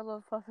is why I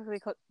love perfectly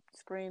cut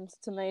screens.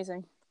 It's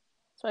amazing.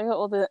 So I got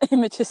all the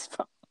images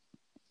from.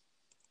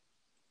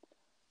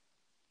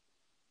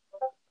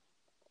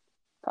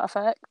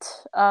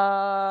 Perfect.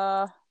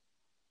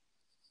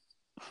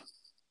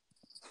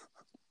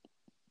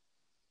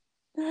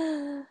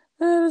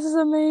 This is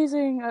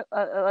amazing.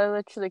 I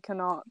literally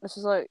cannot. This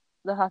is like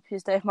the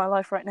happiest day of my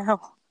life right now.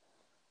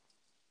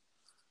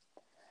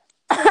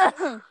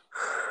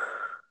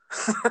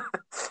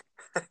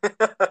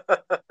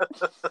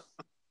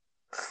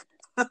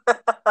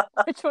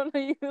 Which one are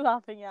you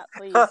laughing at,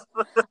 please?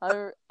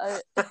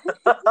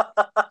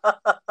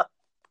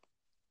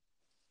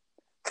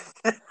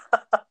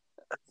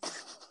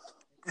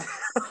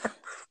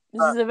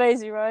 This is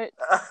amazing, right?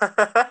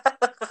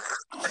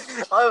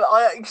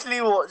 I actually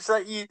watched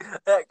that.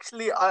 I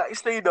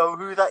actually know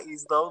who that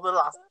is though.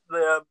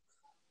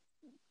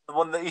 The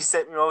one that you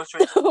sent me most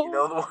recently. You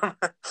know the one.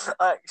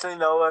 I actually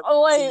know.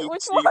 Oh wait,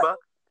 which one? YouTuber.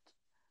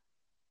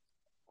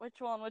 Which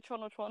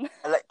one?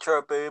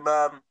 Electro Boom.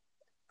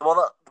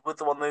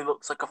 The one who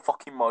looks like a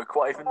fucking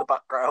microwave in the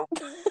background.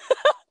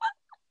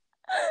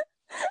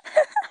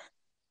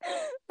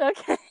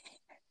 Okay.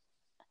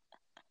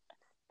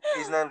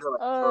 His name's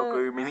Electro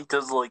Boom, and he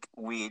does like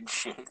weird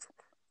shit.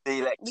 The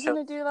electro. Doesn't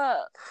he do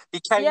that? He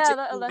came to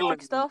that England,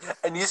 electric stuff.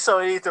 and you saw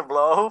he to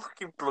blow a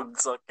fucking plug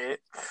socket.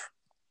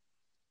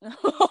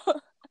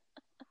 Oh,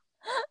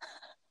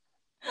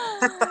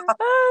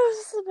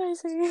 this is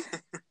amazing.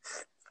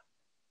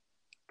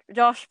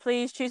 Josh,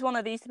 please choose one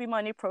of these to be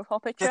my new profile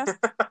picture.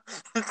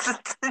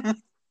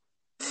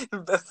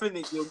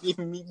 Bethany, you're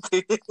giving me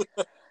two.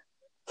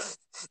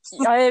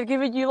 I have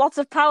given you lots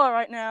of power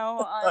right now.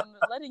 I'm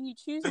letting you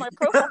choose my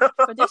profile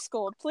picture for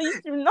Discord.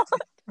 Please do not.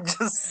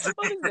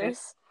 What is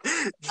this?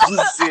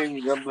 Just seeing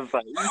me on the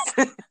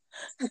face.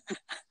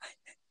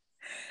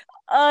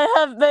 I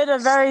have made a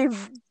very,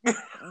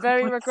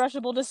 very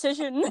regrettable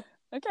decision.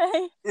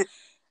 Okay.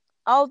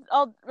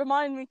 I'll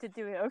remind me to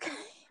do it. Okay.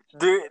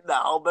 Do it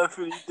now,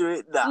 Bethany. Do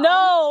it now.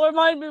 No,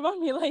 remind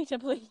me later,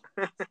 please.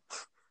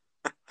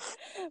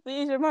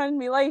 Please remind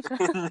me later.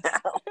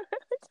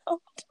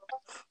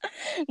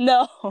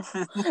 No.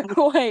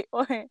 Wait.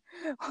 I'm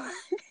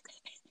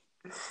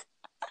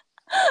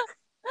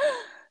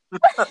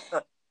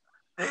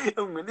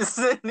gonna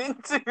send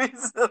it to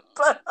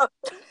Isabel.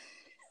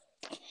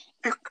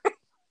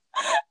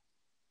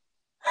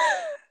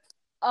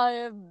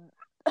 I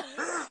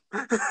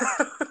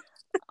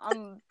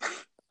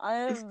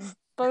am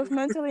both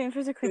mentally and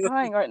physically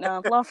crying right now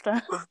of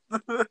laughter.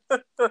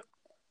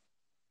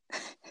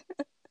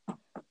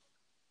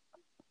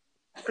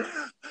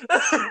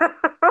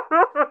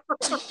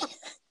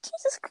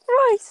 Jesus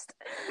Christ!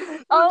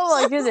 Oh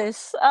my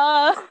goodness.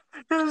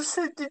 I'm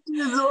sending it to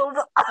his mom.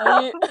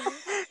 I'm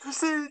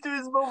sending it to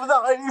his mom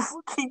without any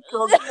fucking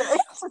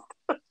context.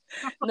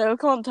 No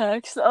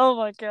context. Oh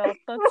my god.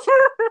 That's...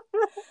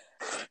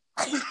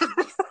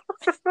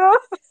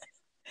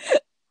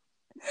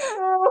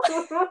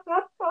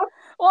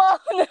 Well,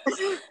 no.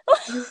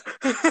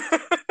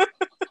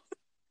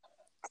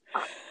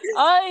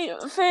 I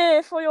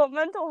fear for your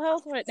mental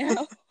health right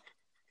now.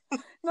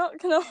 Not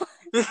gonna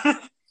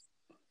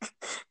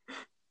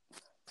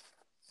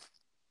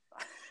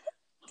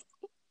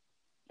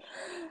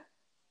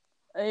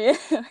lie.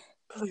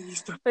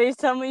 Please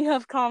tell me you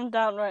have calmed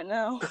down right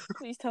now.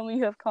 Please tell me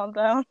you have calmed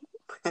down.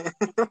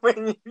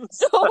 When you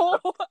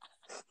stop.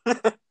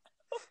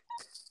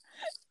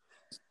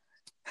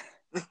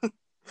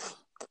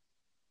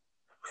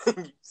 When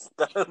you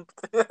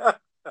stamped.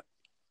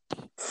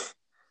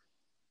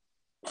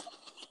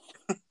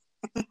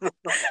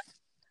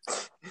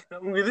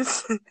 I'm gonna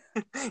say...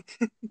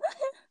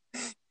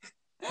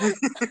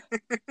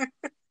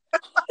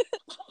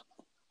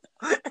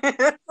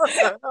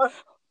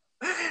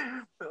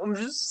 I'm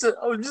just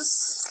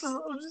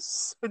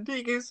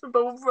sending you some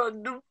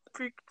random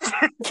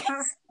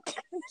pictures.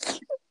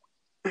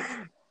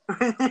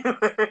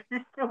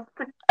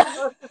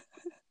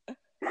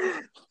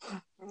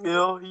 You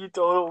know, you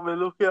don't want me to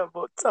look at,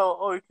 but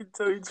I can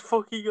tell it's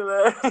fucking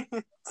hilarious.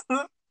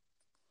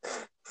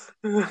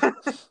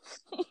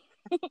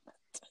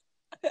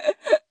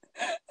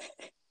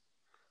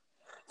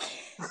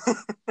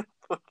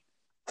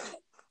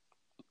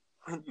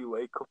 When you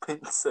wake up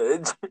in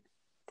surgery,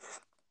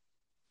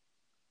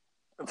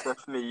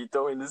 Bethany, you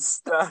don't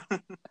understand.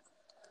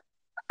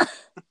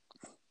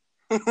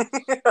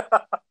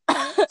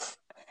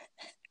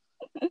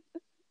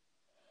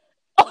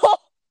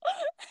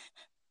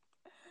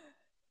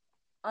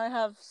 I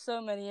have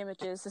so many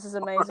images. This is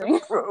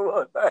amazing.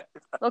 Bro, what?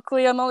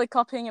 Luckily, I'm only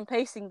copying and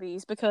pasting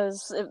these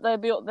because if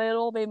they'd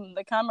all be in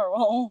the camera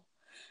roll,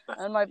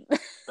 and my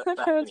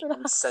parents would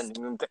I'm ask.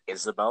 sending them to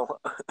Isabel.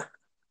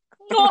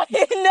 No,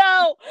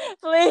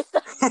 please.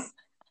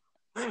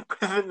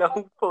 With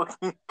no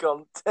fucking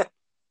context.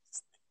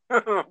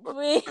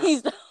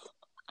 Please.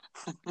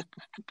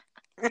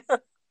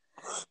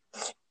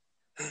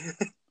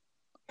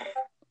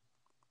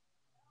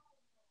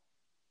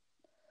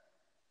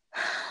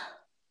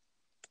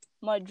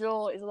 My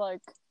jaw is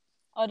like,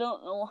 I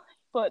don't know why,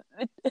 but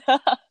it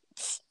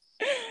hurts.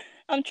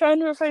 I'm trying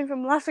to refrain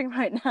from laughing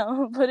right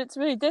now, but it's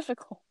really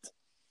difficult.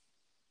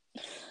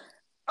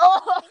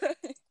 Oh!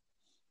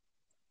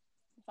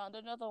 Found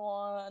another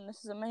one.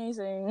 This is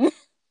amazing.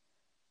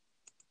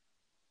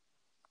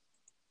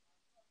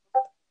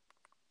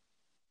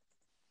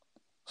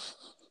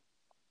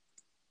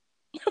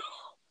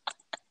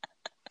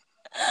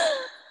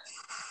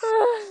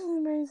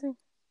 Amazing.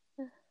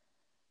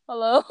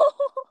 Hello?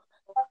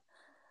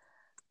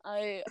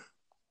 I...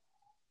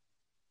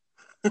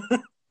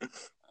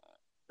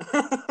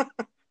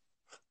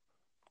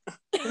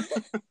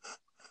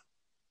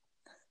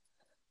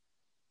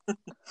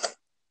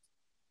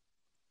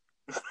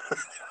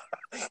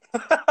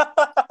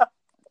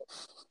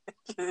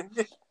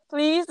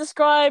 Please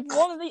describe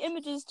one of the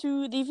images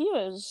to the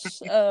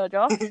viewers,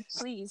 Josh.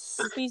 Please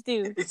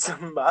do. It's a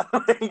man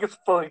wearing a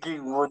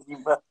fucking Woody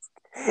mask,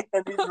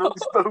 and it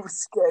looks both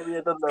scary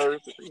and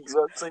hilarious at the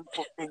exact same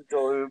fucking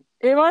time.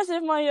 It reminds me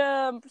of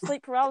my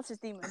sleep paralysis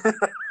demon.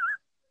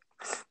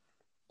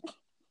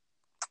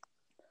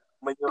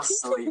 When your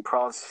sleep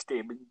paralysis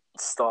demon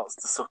starts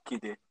to suck you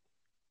in.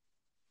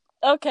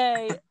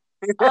 Okay.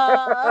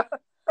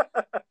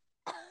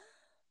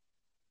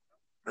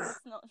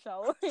 Let's not,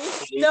 shall we?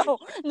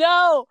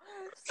 No!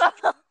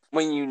 Stop!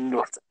 When you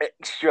nut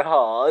extra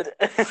hard.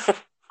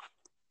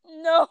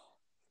 No!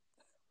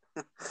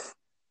 I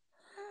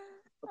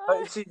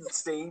bet she's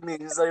seen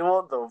it and say,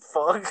 what the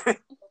fuck?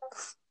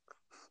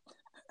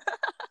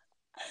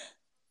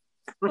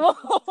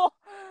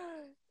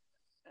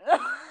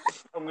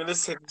 I'm gonna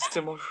send this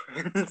to my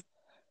friend.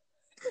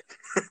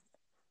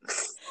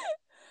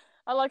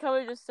 I like how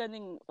we're just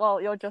sending...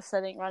 Well, you're just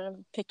sending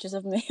random pictures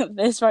of me of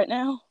this right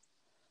now.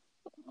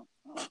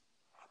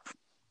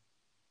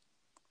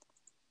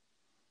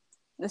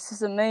 This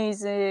is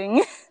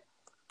amazing.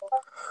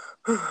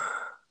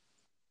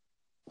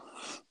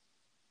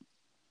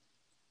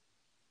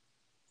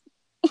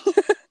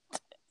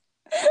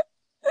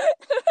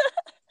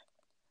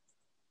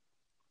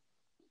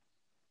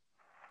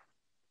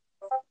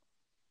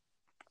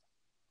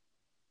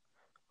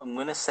 I'm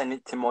gonna send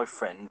it to my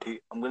friend.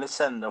 I'm gonna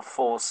send the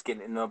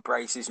foreskin in the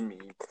braces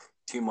meme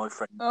to my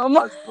friend who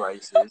has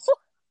braces,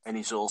 and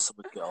he's also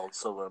a girl.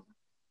 So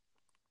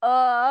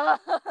Why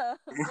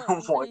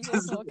what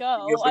does also a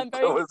girl? I'm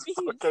very confused.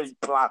 fucking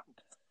plan?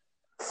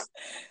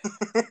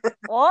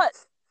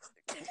 What?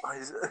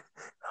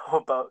 How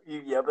about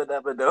you? Yabba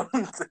dabba don't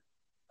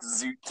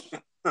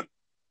zoot.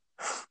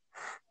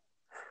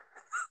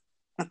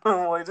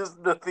 Why does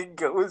nothing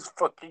go as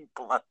fucking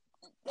planned?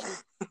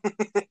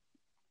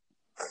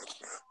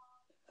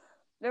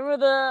 Remember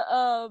the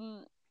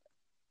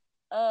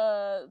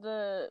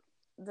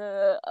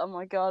oh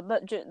my god,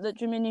 the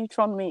Jimmy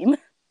Neutron meme.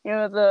 You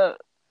know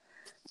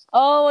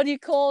what do you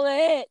call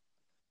it?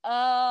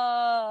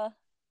 Oh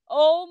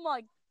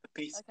my.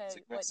 Pizza. Okay,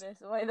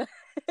 wait this.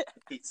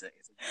 Pizza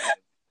is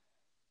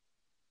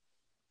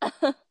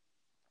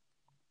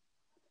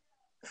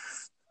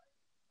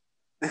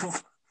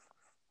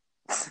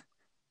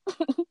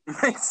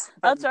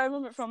That's where I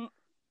remember it from.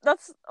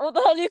 That's what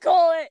the hell do you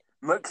call it?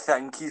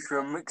 McThankies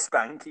from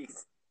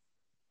McSpankies.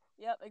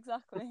 Yep,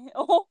 exactly.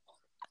 Oh,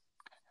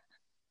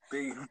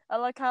 Big. I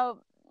like how.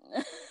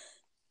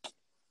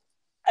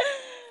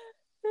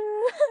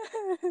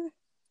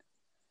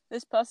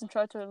 This person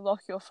tried to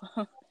unlock your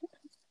phone.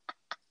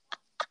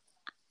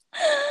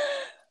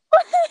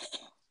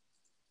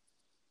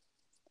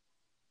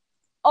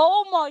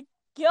 Oh my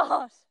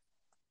god!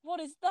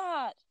 What is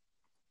that?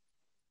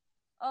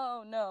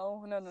 Oh no.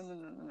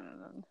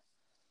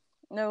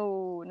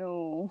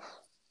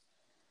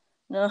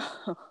 No.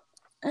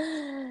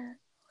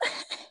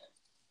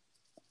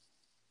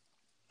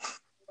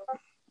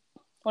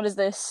 What is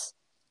this?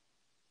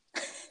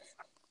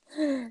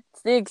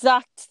 It's the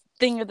exact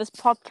thing of this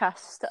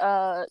podcast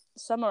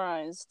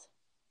summarized.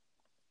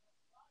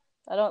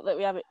 I don't think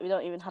we have it. We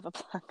don't even have a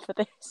plan for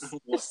this.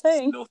 Just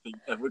saying.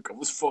 Nothing ever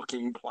goes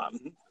fucking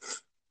planned.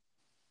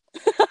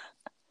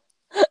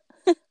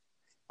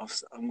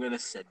 I'm gonna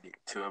send it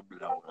to a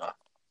blower.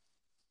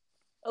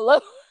 Hello.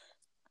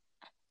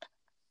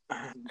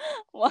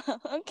 Wow.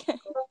 Okay.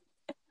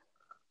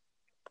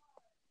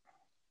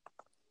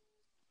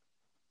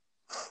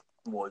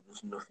 Why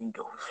does nothing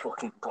go as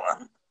fucking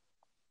planned?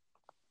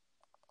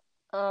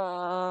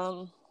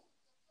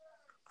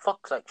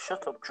 Fuck's sake,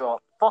 shut up, Joe.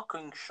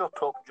 Fucking shut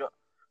up, Joe.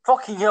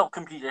 Fucking hell,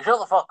 computer,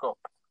 shut the fuck up.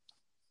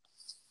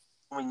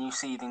 When you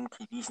see them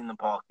kiddies in the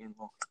parking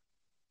lot.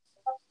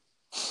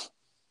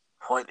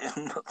 Why does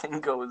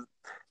nothing go as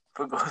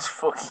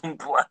fucking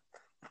planned?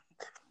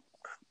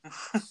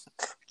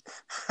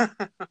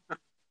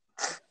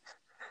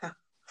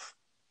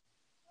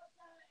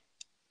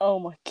 Oh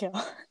my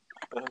god.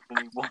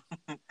 What?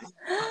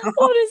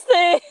 What is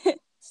this?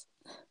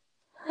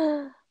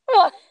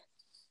 What?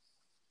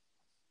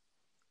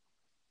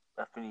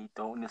 Bethany,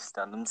 don't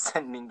understand. I'm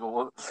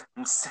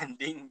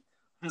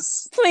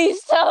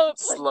Please don't.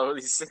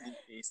 slowly sending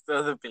these to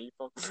other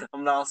people.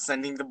 I'm now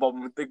sending the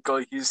one with the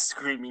guy who's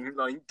screaming,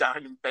 lying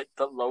down in bed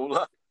to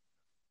Lola.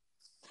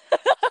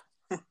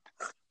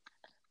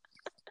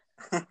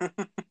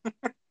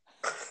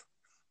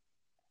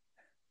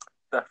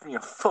 Bethany,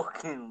 I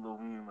fucking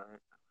love you,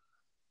 mate.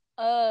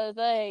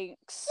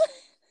 Thanks.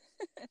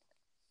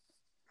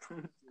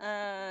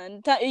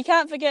 And you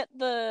can't forget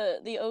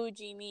the OG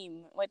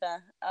meme. Wait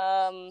there.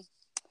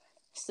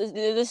 So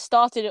this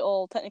started it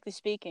all, technically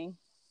speaking.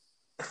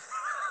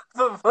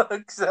 For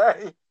fuck's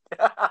sake.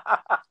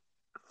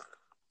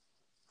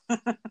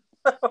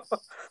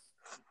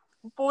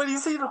 Boy,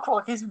 does he look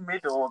like he's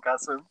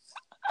mid-orgasm?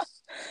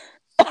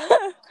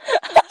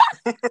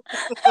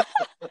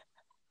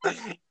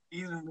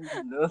 He's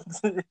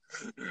nuts.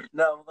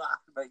 No, that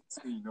makes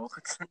me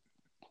nuts.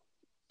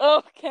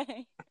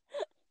 Okay.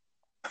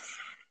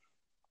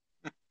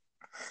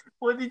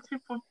 Why did you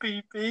put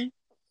pee-pee?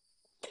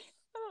 I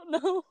don't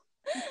know.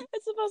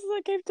 It's the first thing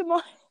that came to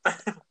mind.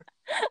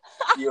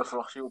 You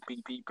flush your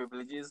pee-pee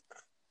privileges.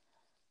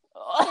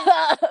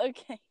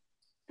 Okay.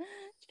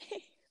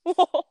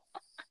 Whoa.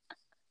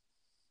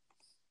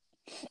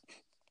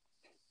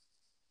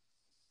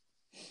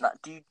 Now,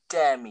 do you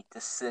dare me to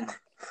sin?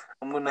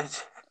 I'm gonna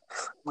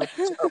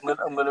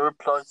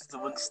reply to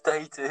someone's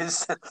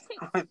status.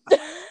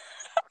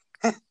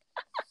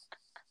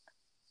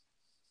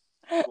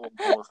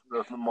 Of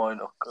the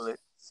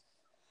monoculus.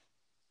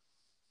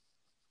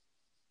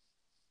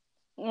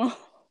 Oh,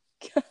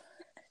 God.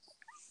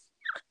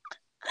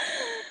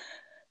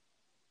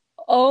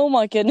 Oh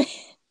my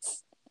goodness.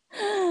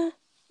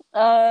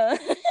 And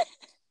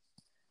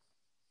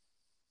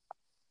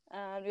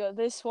we got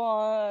this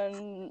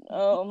one.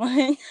 Oh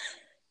my.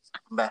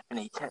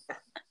 Bethany, I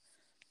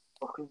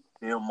can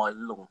feel my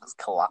lungs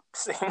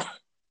collapsing.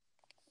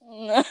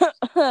 You're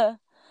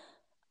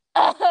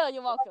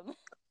welcome.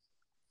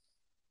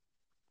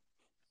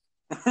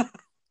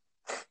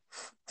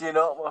 Do you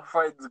know what my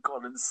friend's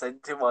gone and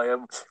sent to my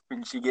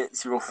when she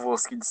gets your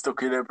foreskin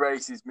stuck in her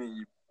braces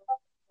meme?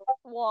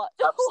 What?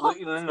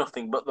 Absolutely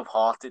nothing but they've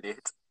hearted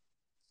it.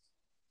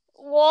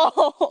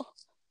 Whoa.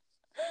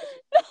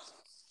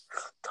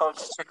 Time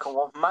to check on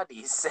what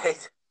Maddie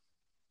said.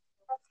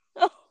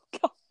 Oh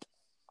god.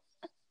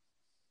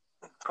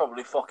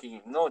 Probably fucking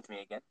ignored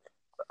me again.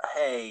 But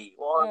hey,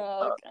 what?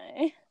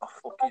 Okay. I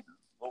fucking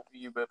love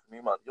you,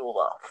 Bethany, man. You're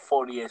the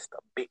funniest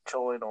bitch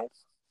I know.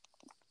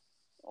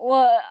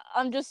 What?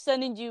 I'm just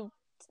sending you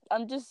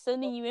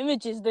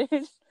images,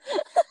 dude.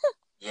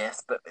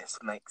 Yes, but this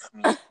makes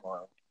me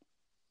smile.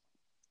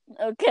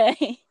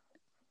 Okay.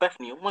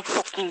 Bethany, you're my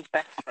fucking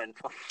best friend,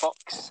 for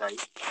fuck's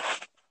sake.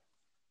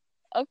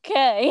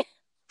 Okay.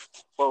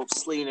 Well,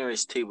 Selena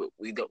is too, but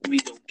we don't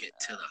get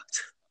to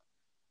that.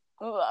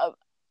 Okay.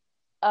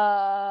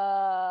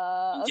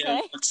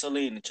 Yeah, add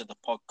Selena to the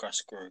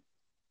podcast group.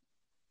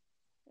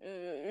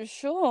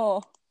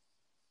 Sure.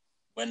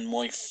 When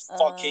my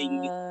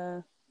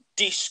fucking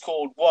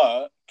Discord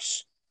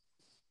works.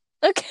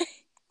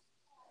 Okay.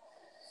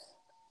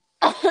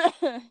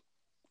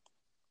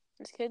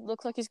 This kid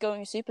looks like he's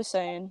going Super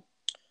Saiyan.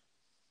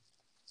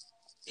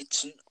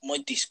 It's my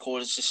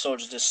Discord has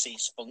decided to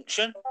cease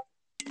function.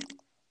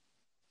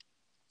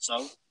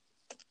 So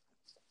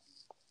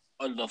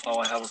I love how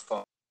I have a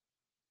phone.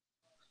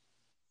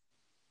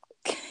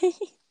 Okay.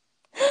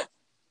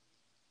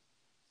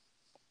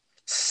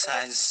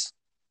 Says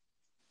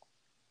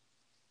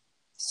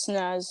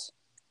Snaz.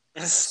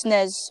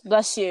 Snez,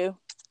 bless you.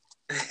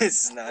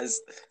 Snaz.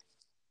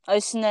 Oh,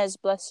 Snez,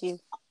 bless you.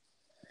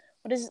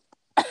 What is...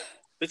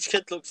 Which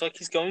kid looks like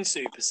he's going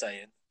Super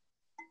Saiyan?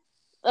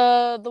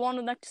 The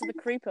one next to the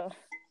creeper.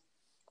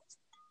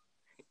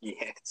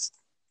 Yes.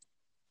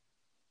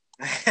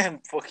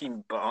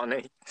 Fucking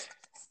Barney.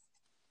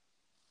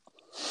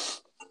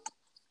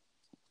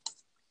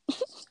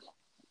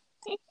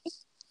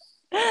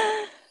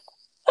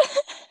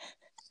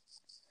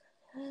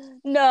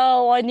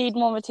 No, I need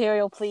more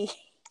material, please.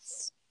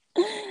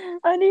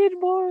 I need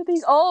more of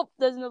these. Oh,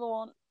 there's another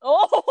one.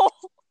 Oh!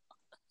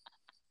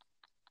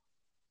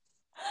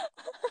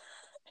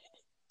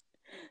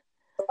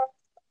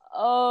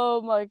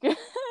 Oh my god.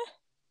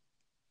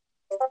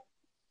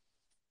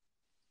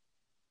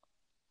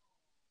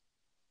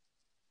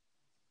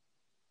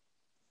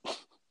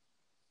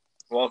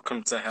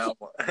 Welcome to hell.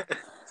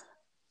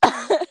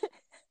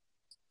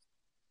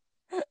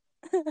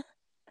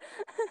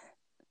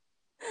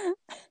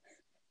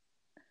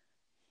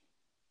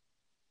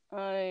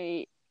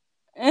 I.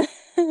 That's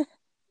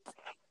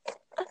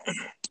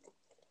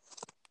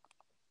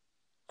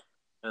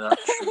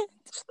true.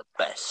 It's the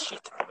best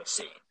shit I've ever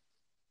seen.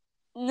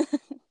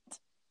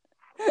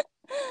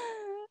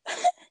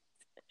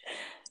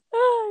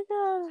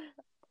 Oh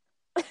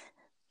god.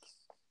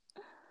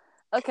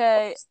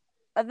 Okay,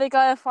 I think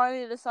I have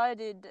finally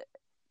decided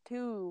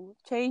to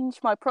change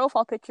my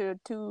profile picture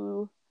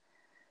to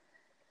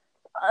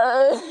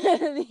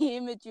the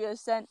image you have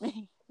sent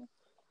me.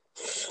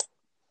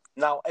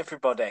 Now,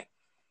 everybody.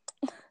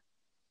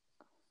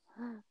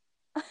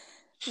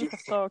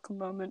 Historical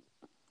moment.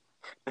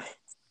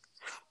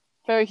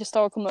 Very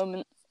historical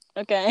moment.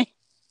 Okay.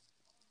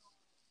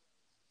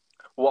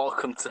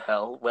 Welcome to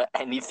hell, where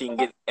everything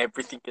and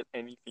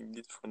anything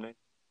is funny.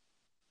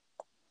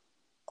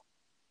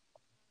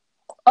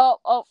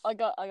 Oh, I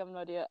have an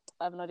idea.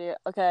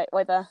 Okay,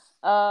 wait there.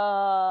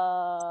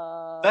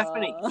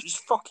 Bethany,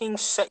 just fucking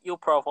set your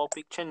profile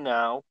picture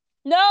now.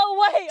 No,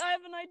 wait, I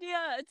have an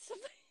idea. It's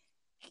something.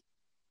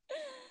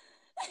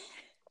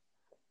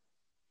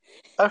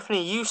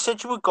 Bethany, you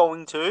said you were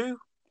going to.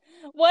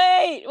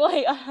 Wait,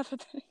 I have a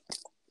thing.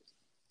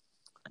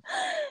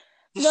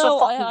 No,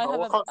 I have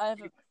a.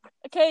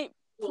 Okay,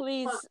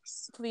 please.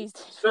 Bethany,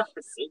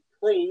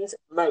 please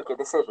make a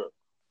decision.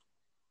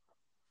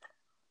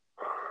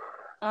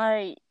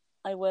 I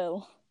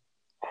will.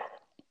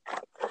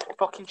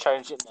 Fucking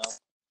change it now.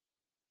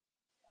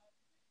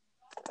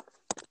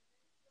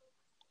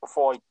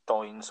 Before I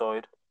die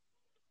inside.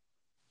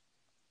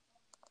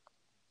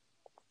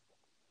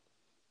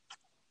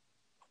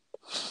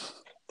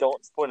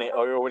 Don't spun it, I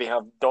already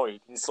have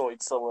died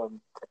inside, so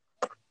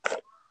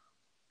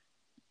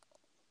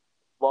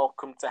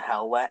welcome to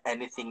hell, where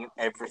anything and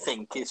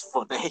everything is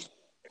funny.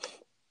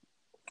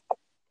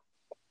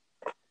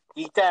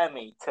 You dare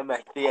me to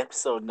make the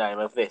episode name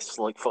of this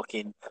like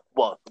fucking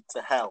welcome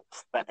to hell,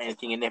 where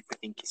anything and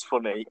everything is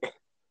funny.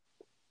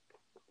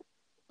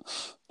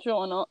 Sure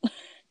or not.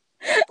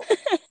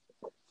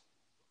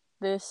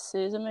 This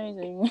is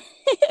amazing.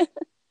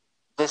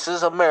 This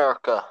is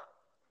America.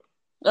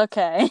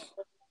 Okay.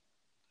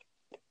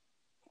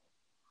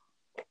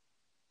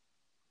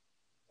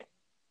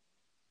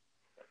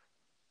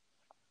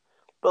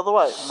 By the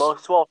way,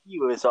 most of our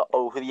viewers are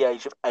over the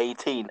age of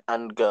 18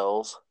 and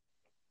girls.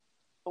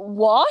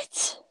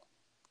 What?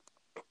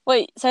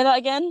 Wait, say that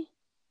again?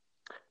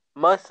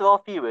 Most of our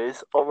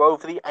viewers are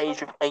over the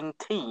age of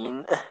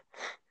 18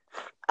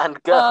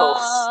 and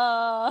girls.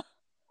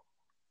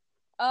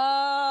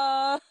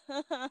 No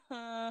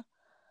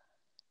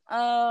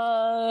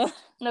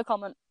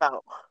comment.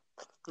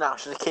 Now,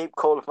 should I keep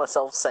calling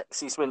myself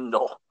Sexy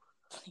Swindell?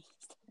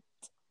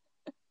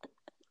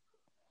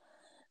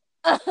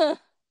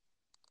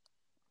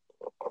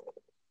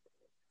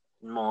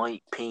 My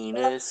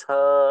penis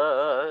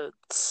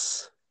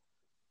hurts.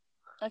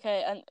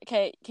 Okay,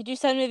 could you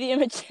send me the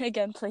image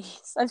again,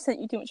 please? I've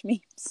sent you too much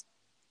memes.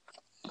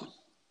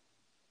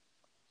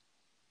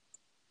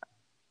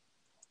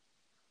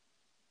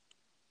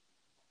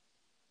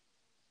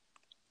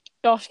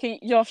 Josh, can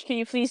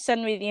you please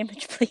send me the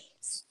image,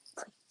 please?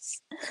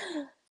 Please.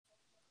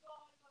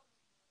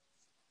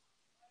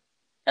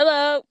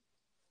 Hello.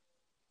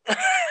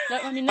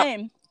 Don't know your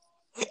name.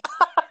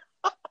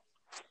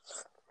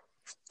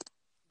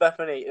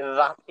 Bethany,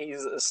 that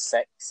is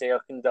sexy, I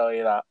can tell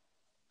you that.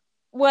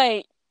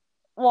 Wait,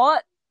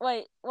 what?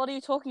 Wait, what are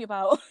you talking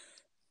about?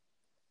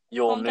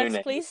 Your Context, new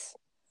name. please.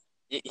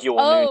 Your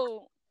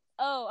new.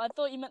 Oh, I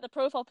thought you meant the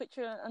profile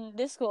picture on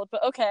Discord,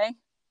 but okay.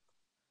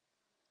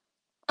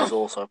 Is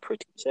also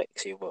pretty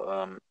sexy, but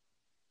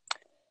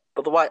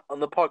By the way, on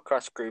the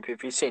podcast group,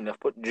 if you've seen, I've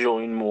put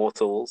join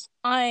mortals.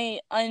 I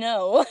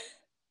know.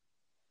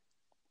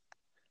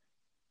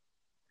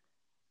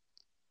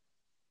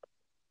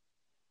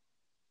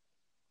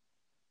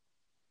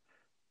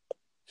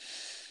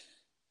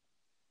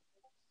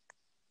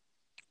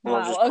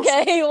 Wow.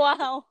 Okay.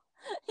 Wow.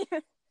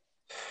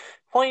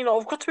 Well, you know,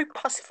 I've got to be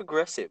passive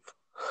aggressive.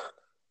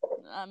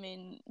 I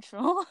mean,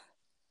 sure.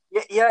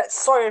 Yeah.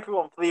 Sorry,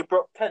 everyone, for the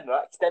abrupt end.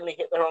 I accidentally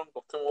hit the wrong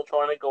button while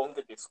trying to go on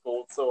the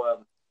Discord.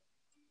 So,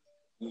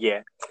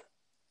 yeah.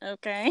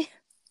 Okay.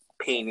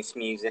 Penis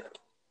music.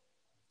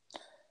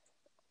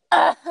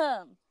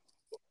 Ahem.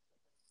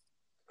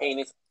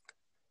 Penis.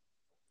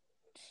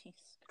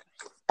 Jesus Christ.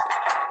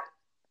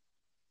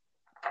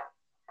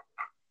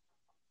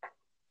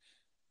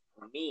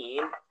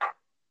 Mean.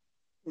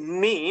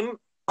 Meme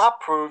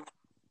approved.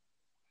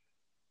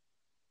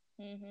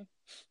 Mm-hmm.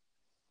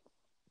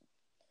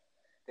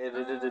 My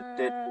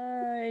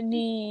I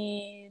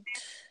need.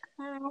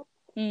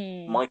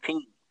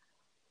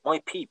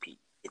 pee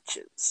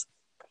itches.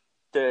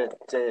 Da,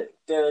 da,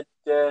 da,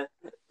 da,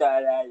 da,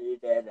 da,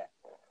 da, da.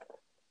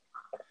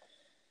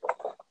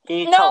 Can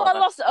you No, tell I her?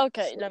 lost it.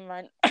 Okay, never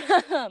mind.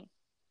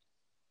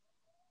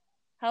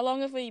 How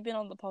long have we been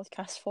on the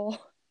podcast for?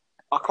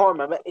 I can't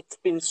remember. It's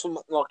been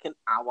something like an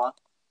hour.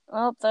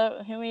 Oh,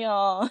 here we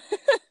are.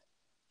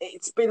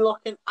 It's been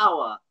like an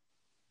hour.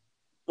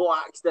 But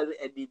I accidentally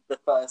ended the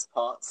first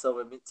part, so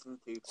we're mixing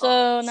two parts.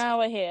 So now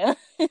we're here.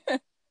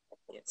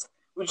 Yes.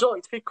 Would you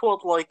like to be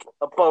called like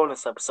a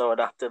bonus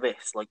episode after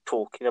this? Like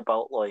talking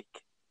about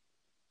like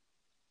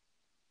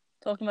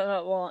Talking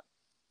about what?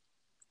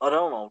 I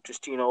don't know,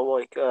 just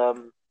like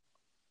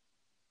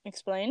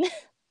Explain.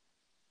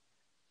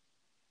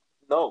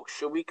 no,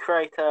 should we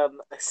create a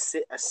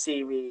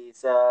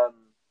series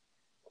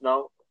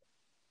no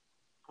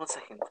 1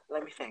 second,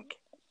 let me think.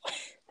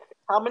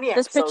 How many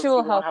This episodes picture do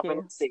will you want to help have in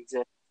you. a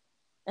season?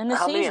 In the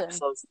How many season?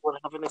 episodes do you want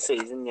to have in a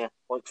season? Yeah,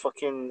 like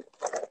fucking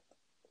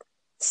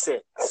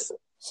 6.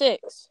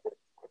 6.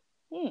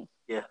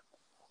 Yeah.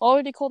 What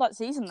would you call that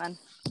season then?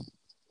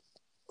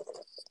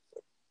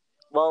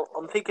 Well,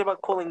 I'm thinking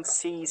about calling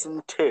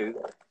season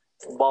 2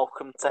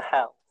 Welcome to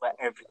Hell, where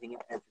everything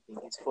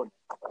is fun.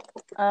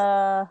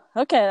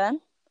 Okay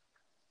then.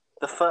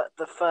 The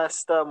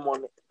first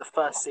one, the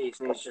first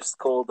season is just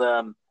called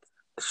the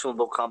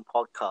Swindell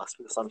podcast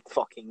because I'm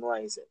fucking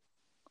lazy.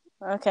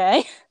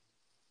 Okay.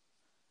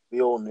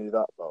 We all knew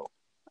that though.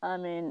 I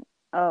mean,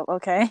 oh,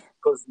 okay.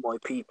 Because my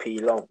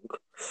PP long.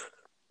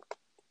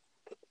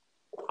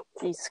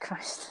 Jesus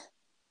Christ.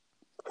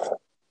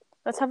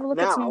 Let's have a look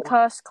at Now, some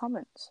cursed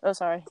comments. Oh,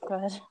 sorry. Go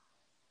ahead.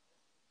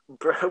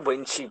 bro,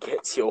 when she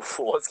gets your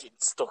force getting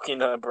stuck in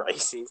her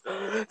braces.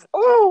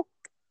 Oh!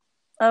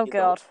 Oh, You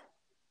God.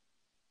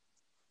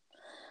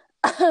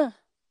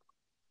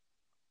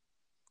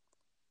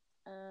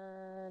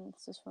 And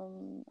this is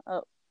from...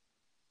 Oh.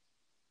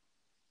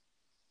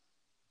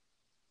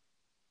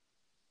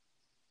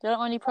 Do you don't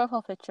want any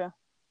profile picture?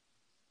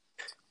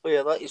 Oh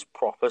yeah, that is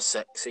proper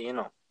sexy, you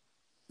know.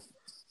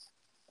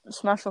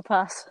 Smash or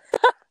pass?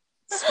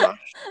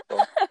 Smash.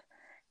 Oh.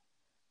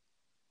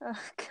 Oh,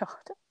 God.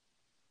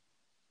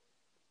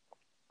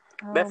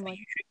 Oh, Beth, my... you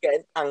should get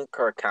an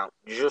Anchor account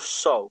just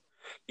so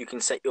you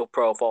can set your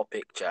profile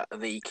picture and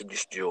then you can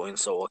just join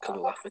so I can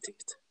laugh at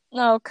it.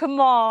 No, come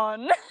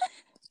on.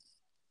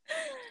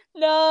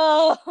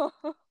 No.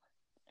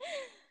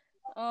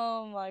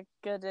 Oh, my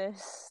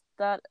goodness.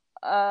 That,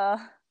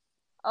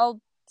 I'll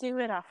do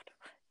it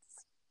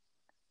afterwards.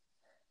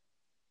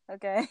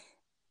 Okay.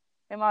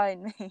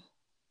 Remind me.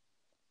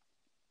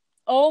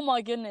 Oh,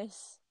 my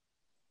goodness.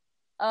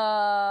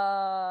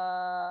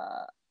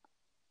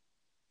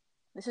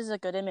 This is a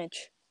good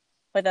image.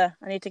 Wait there,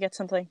 I need to get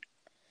something.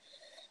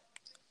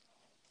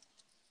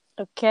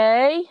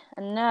 Okay,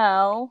 and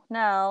now,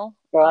 I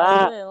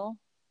will...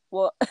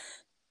 What?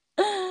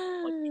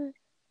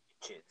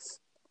 Cheers.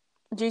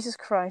 Jesus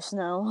Christ,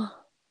 no.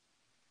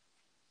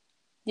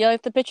 Yeah,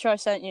 the picture I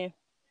sent you.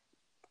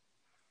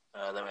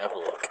 Let me have a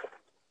look.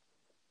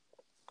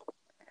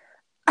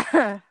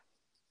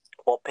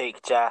 What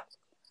picture?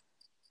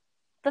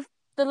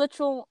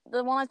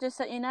 The one I just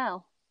sent you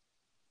now.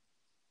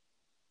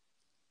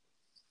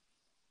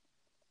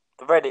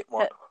 The Reddit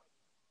one.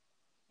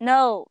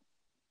 No.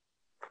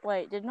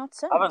 Wait, did not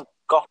send. I haven't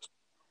got.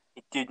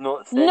 It did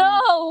not send.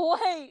 No,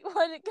 wait,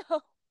 where'd it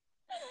go?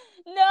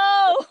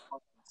 No.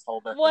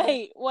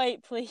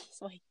 Wait, please,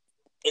 wait.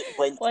 It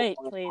went. Wait,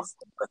 please.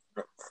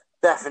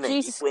 Definitely.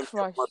 Jesus it went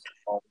Christ. To my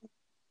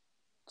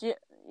phone.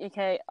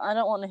 Okay, I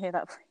don't want to hear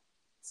that,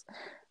 please.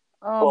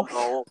 Oh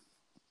no.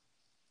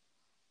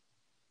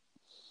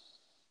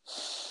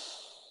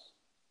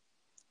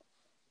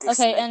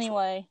 Okay,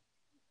 anyway.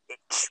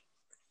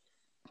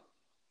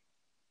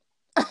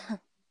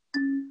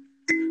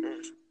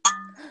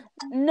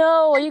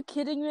 No, are you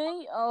kidding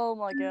me? Oh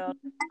my God.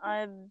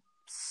 I'm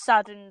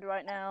saddened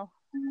right now.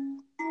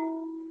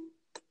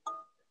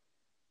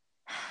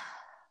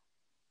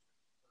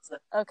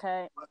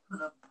 Okay.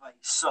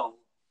 So.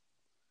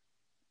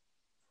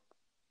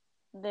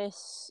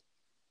 This.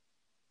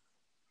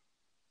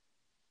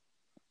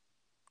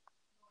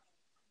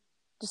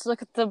 Just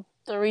look at the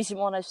recent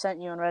one I've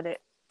sent you on Reddit.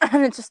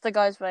 And it's just the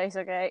guy's face,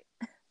 okay?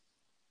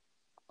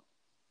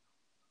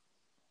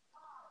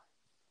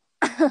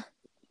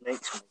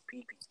 Makes me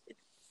pee-pee.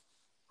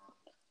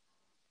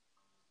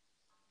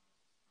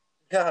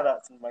 Yeah,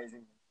 that's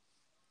amazing.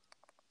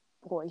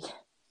 Boy.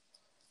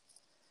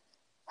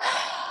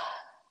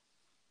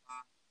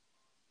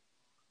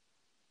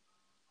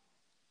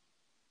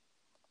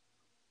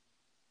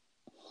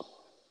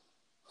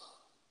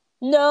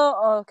 No,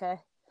 oh, okay.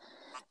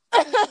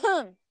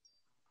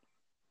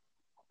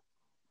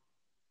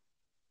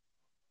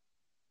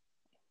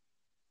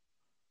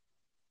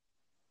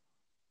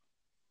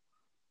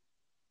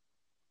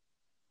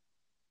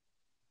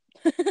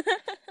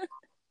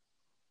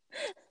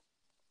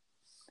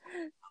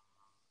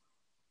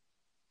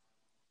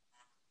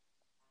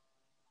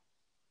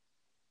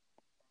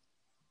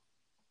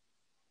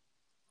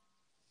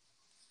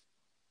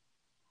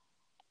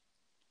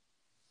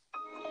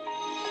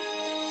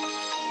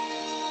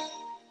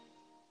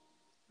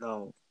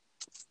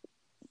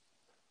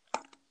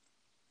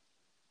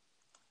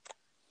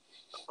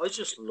 I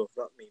just love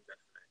that meme.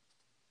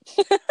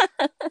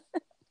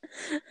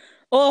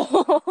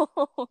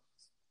 Oh.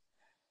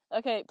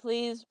 Okay,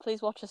 please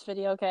watch this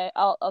video. Okay,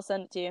 I'll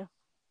send it to you.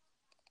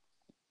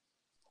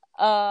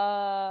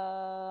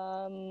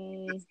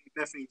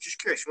 Definitely. Just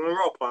curious, you want to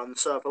roll play on the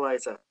server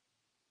later?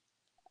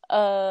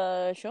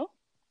 Sure.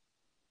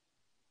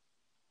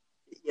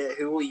 Yeah,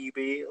 who will you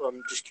be?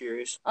 I'm just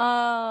curious.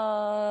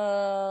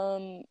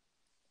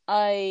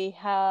 I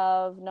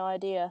have no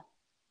idea.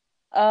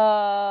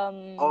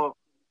 Oh,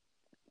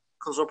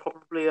 because I'll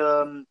probably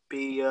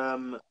be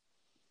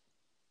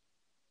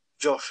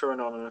Josh or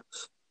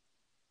Anonymous.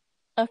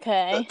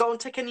 Okay. Don't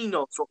take any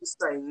notes. What we're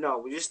saying, no,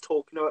 we're just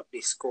talking about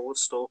Discord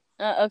stuff.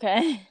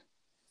 Okay.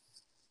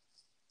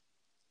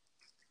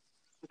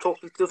 I'm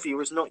talking to the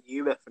viewers, not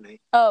you,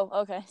 Bethany. Oh,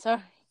 okay.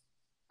 Sorry.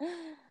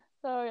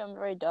 Sorry, I'm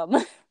very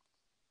dumb.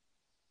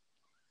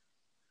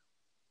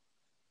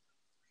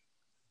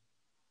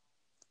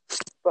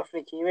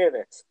 Bethany, can you hear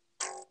this?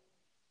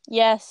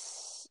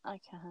 Yes, I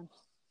can.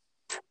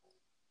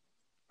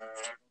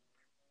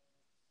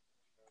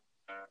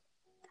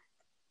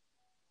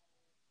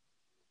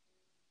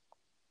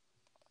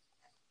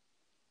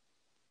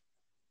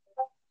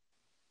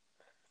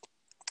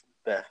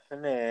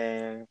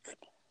 Bethany.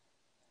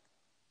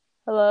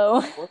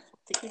 Hello. What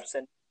do you keep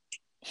saying?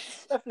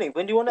 Bethany,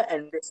 when do you want to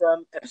end this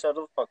episode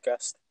of the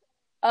podcast?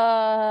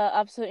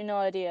 Absolutely no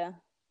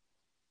idea.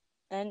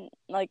 And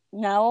like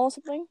now or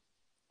something?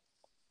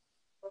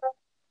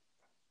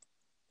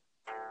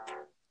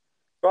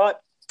 Right.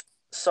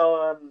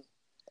 So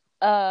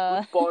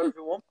goodbye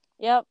everyone.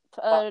 Yep.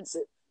 That's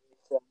it.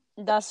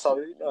 Das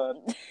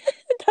Episode.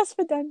 Das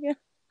Vidania.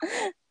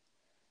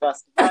 До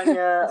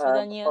свидания. До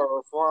свидания.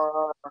 Au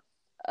revoir.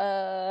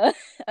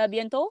 À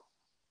bientôt.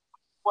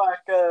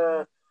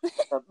 Waka.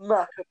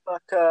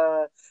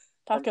 Maka.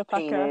 Paka paka.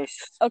 Penis.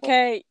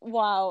 Okay.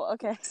 Wow.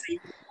 Okay. See you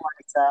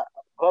later.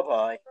 Bye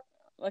bye.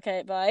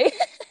 Okay. Bye.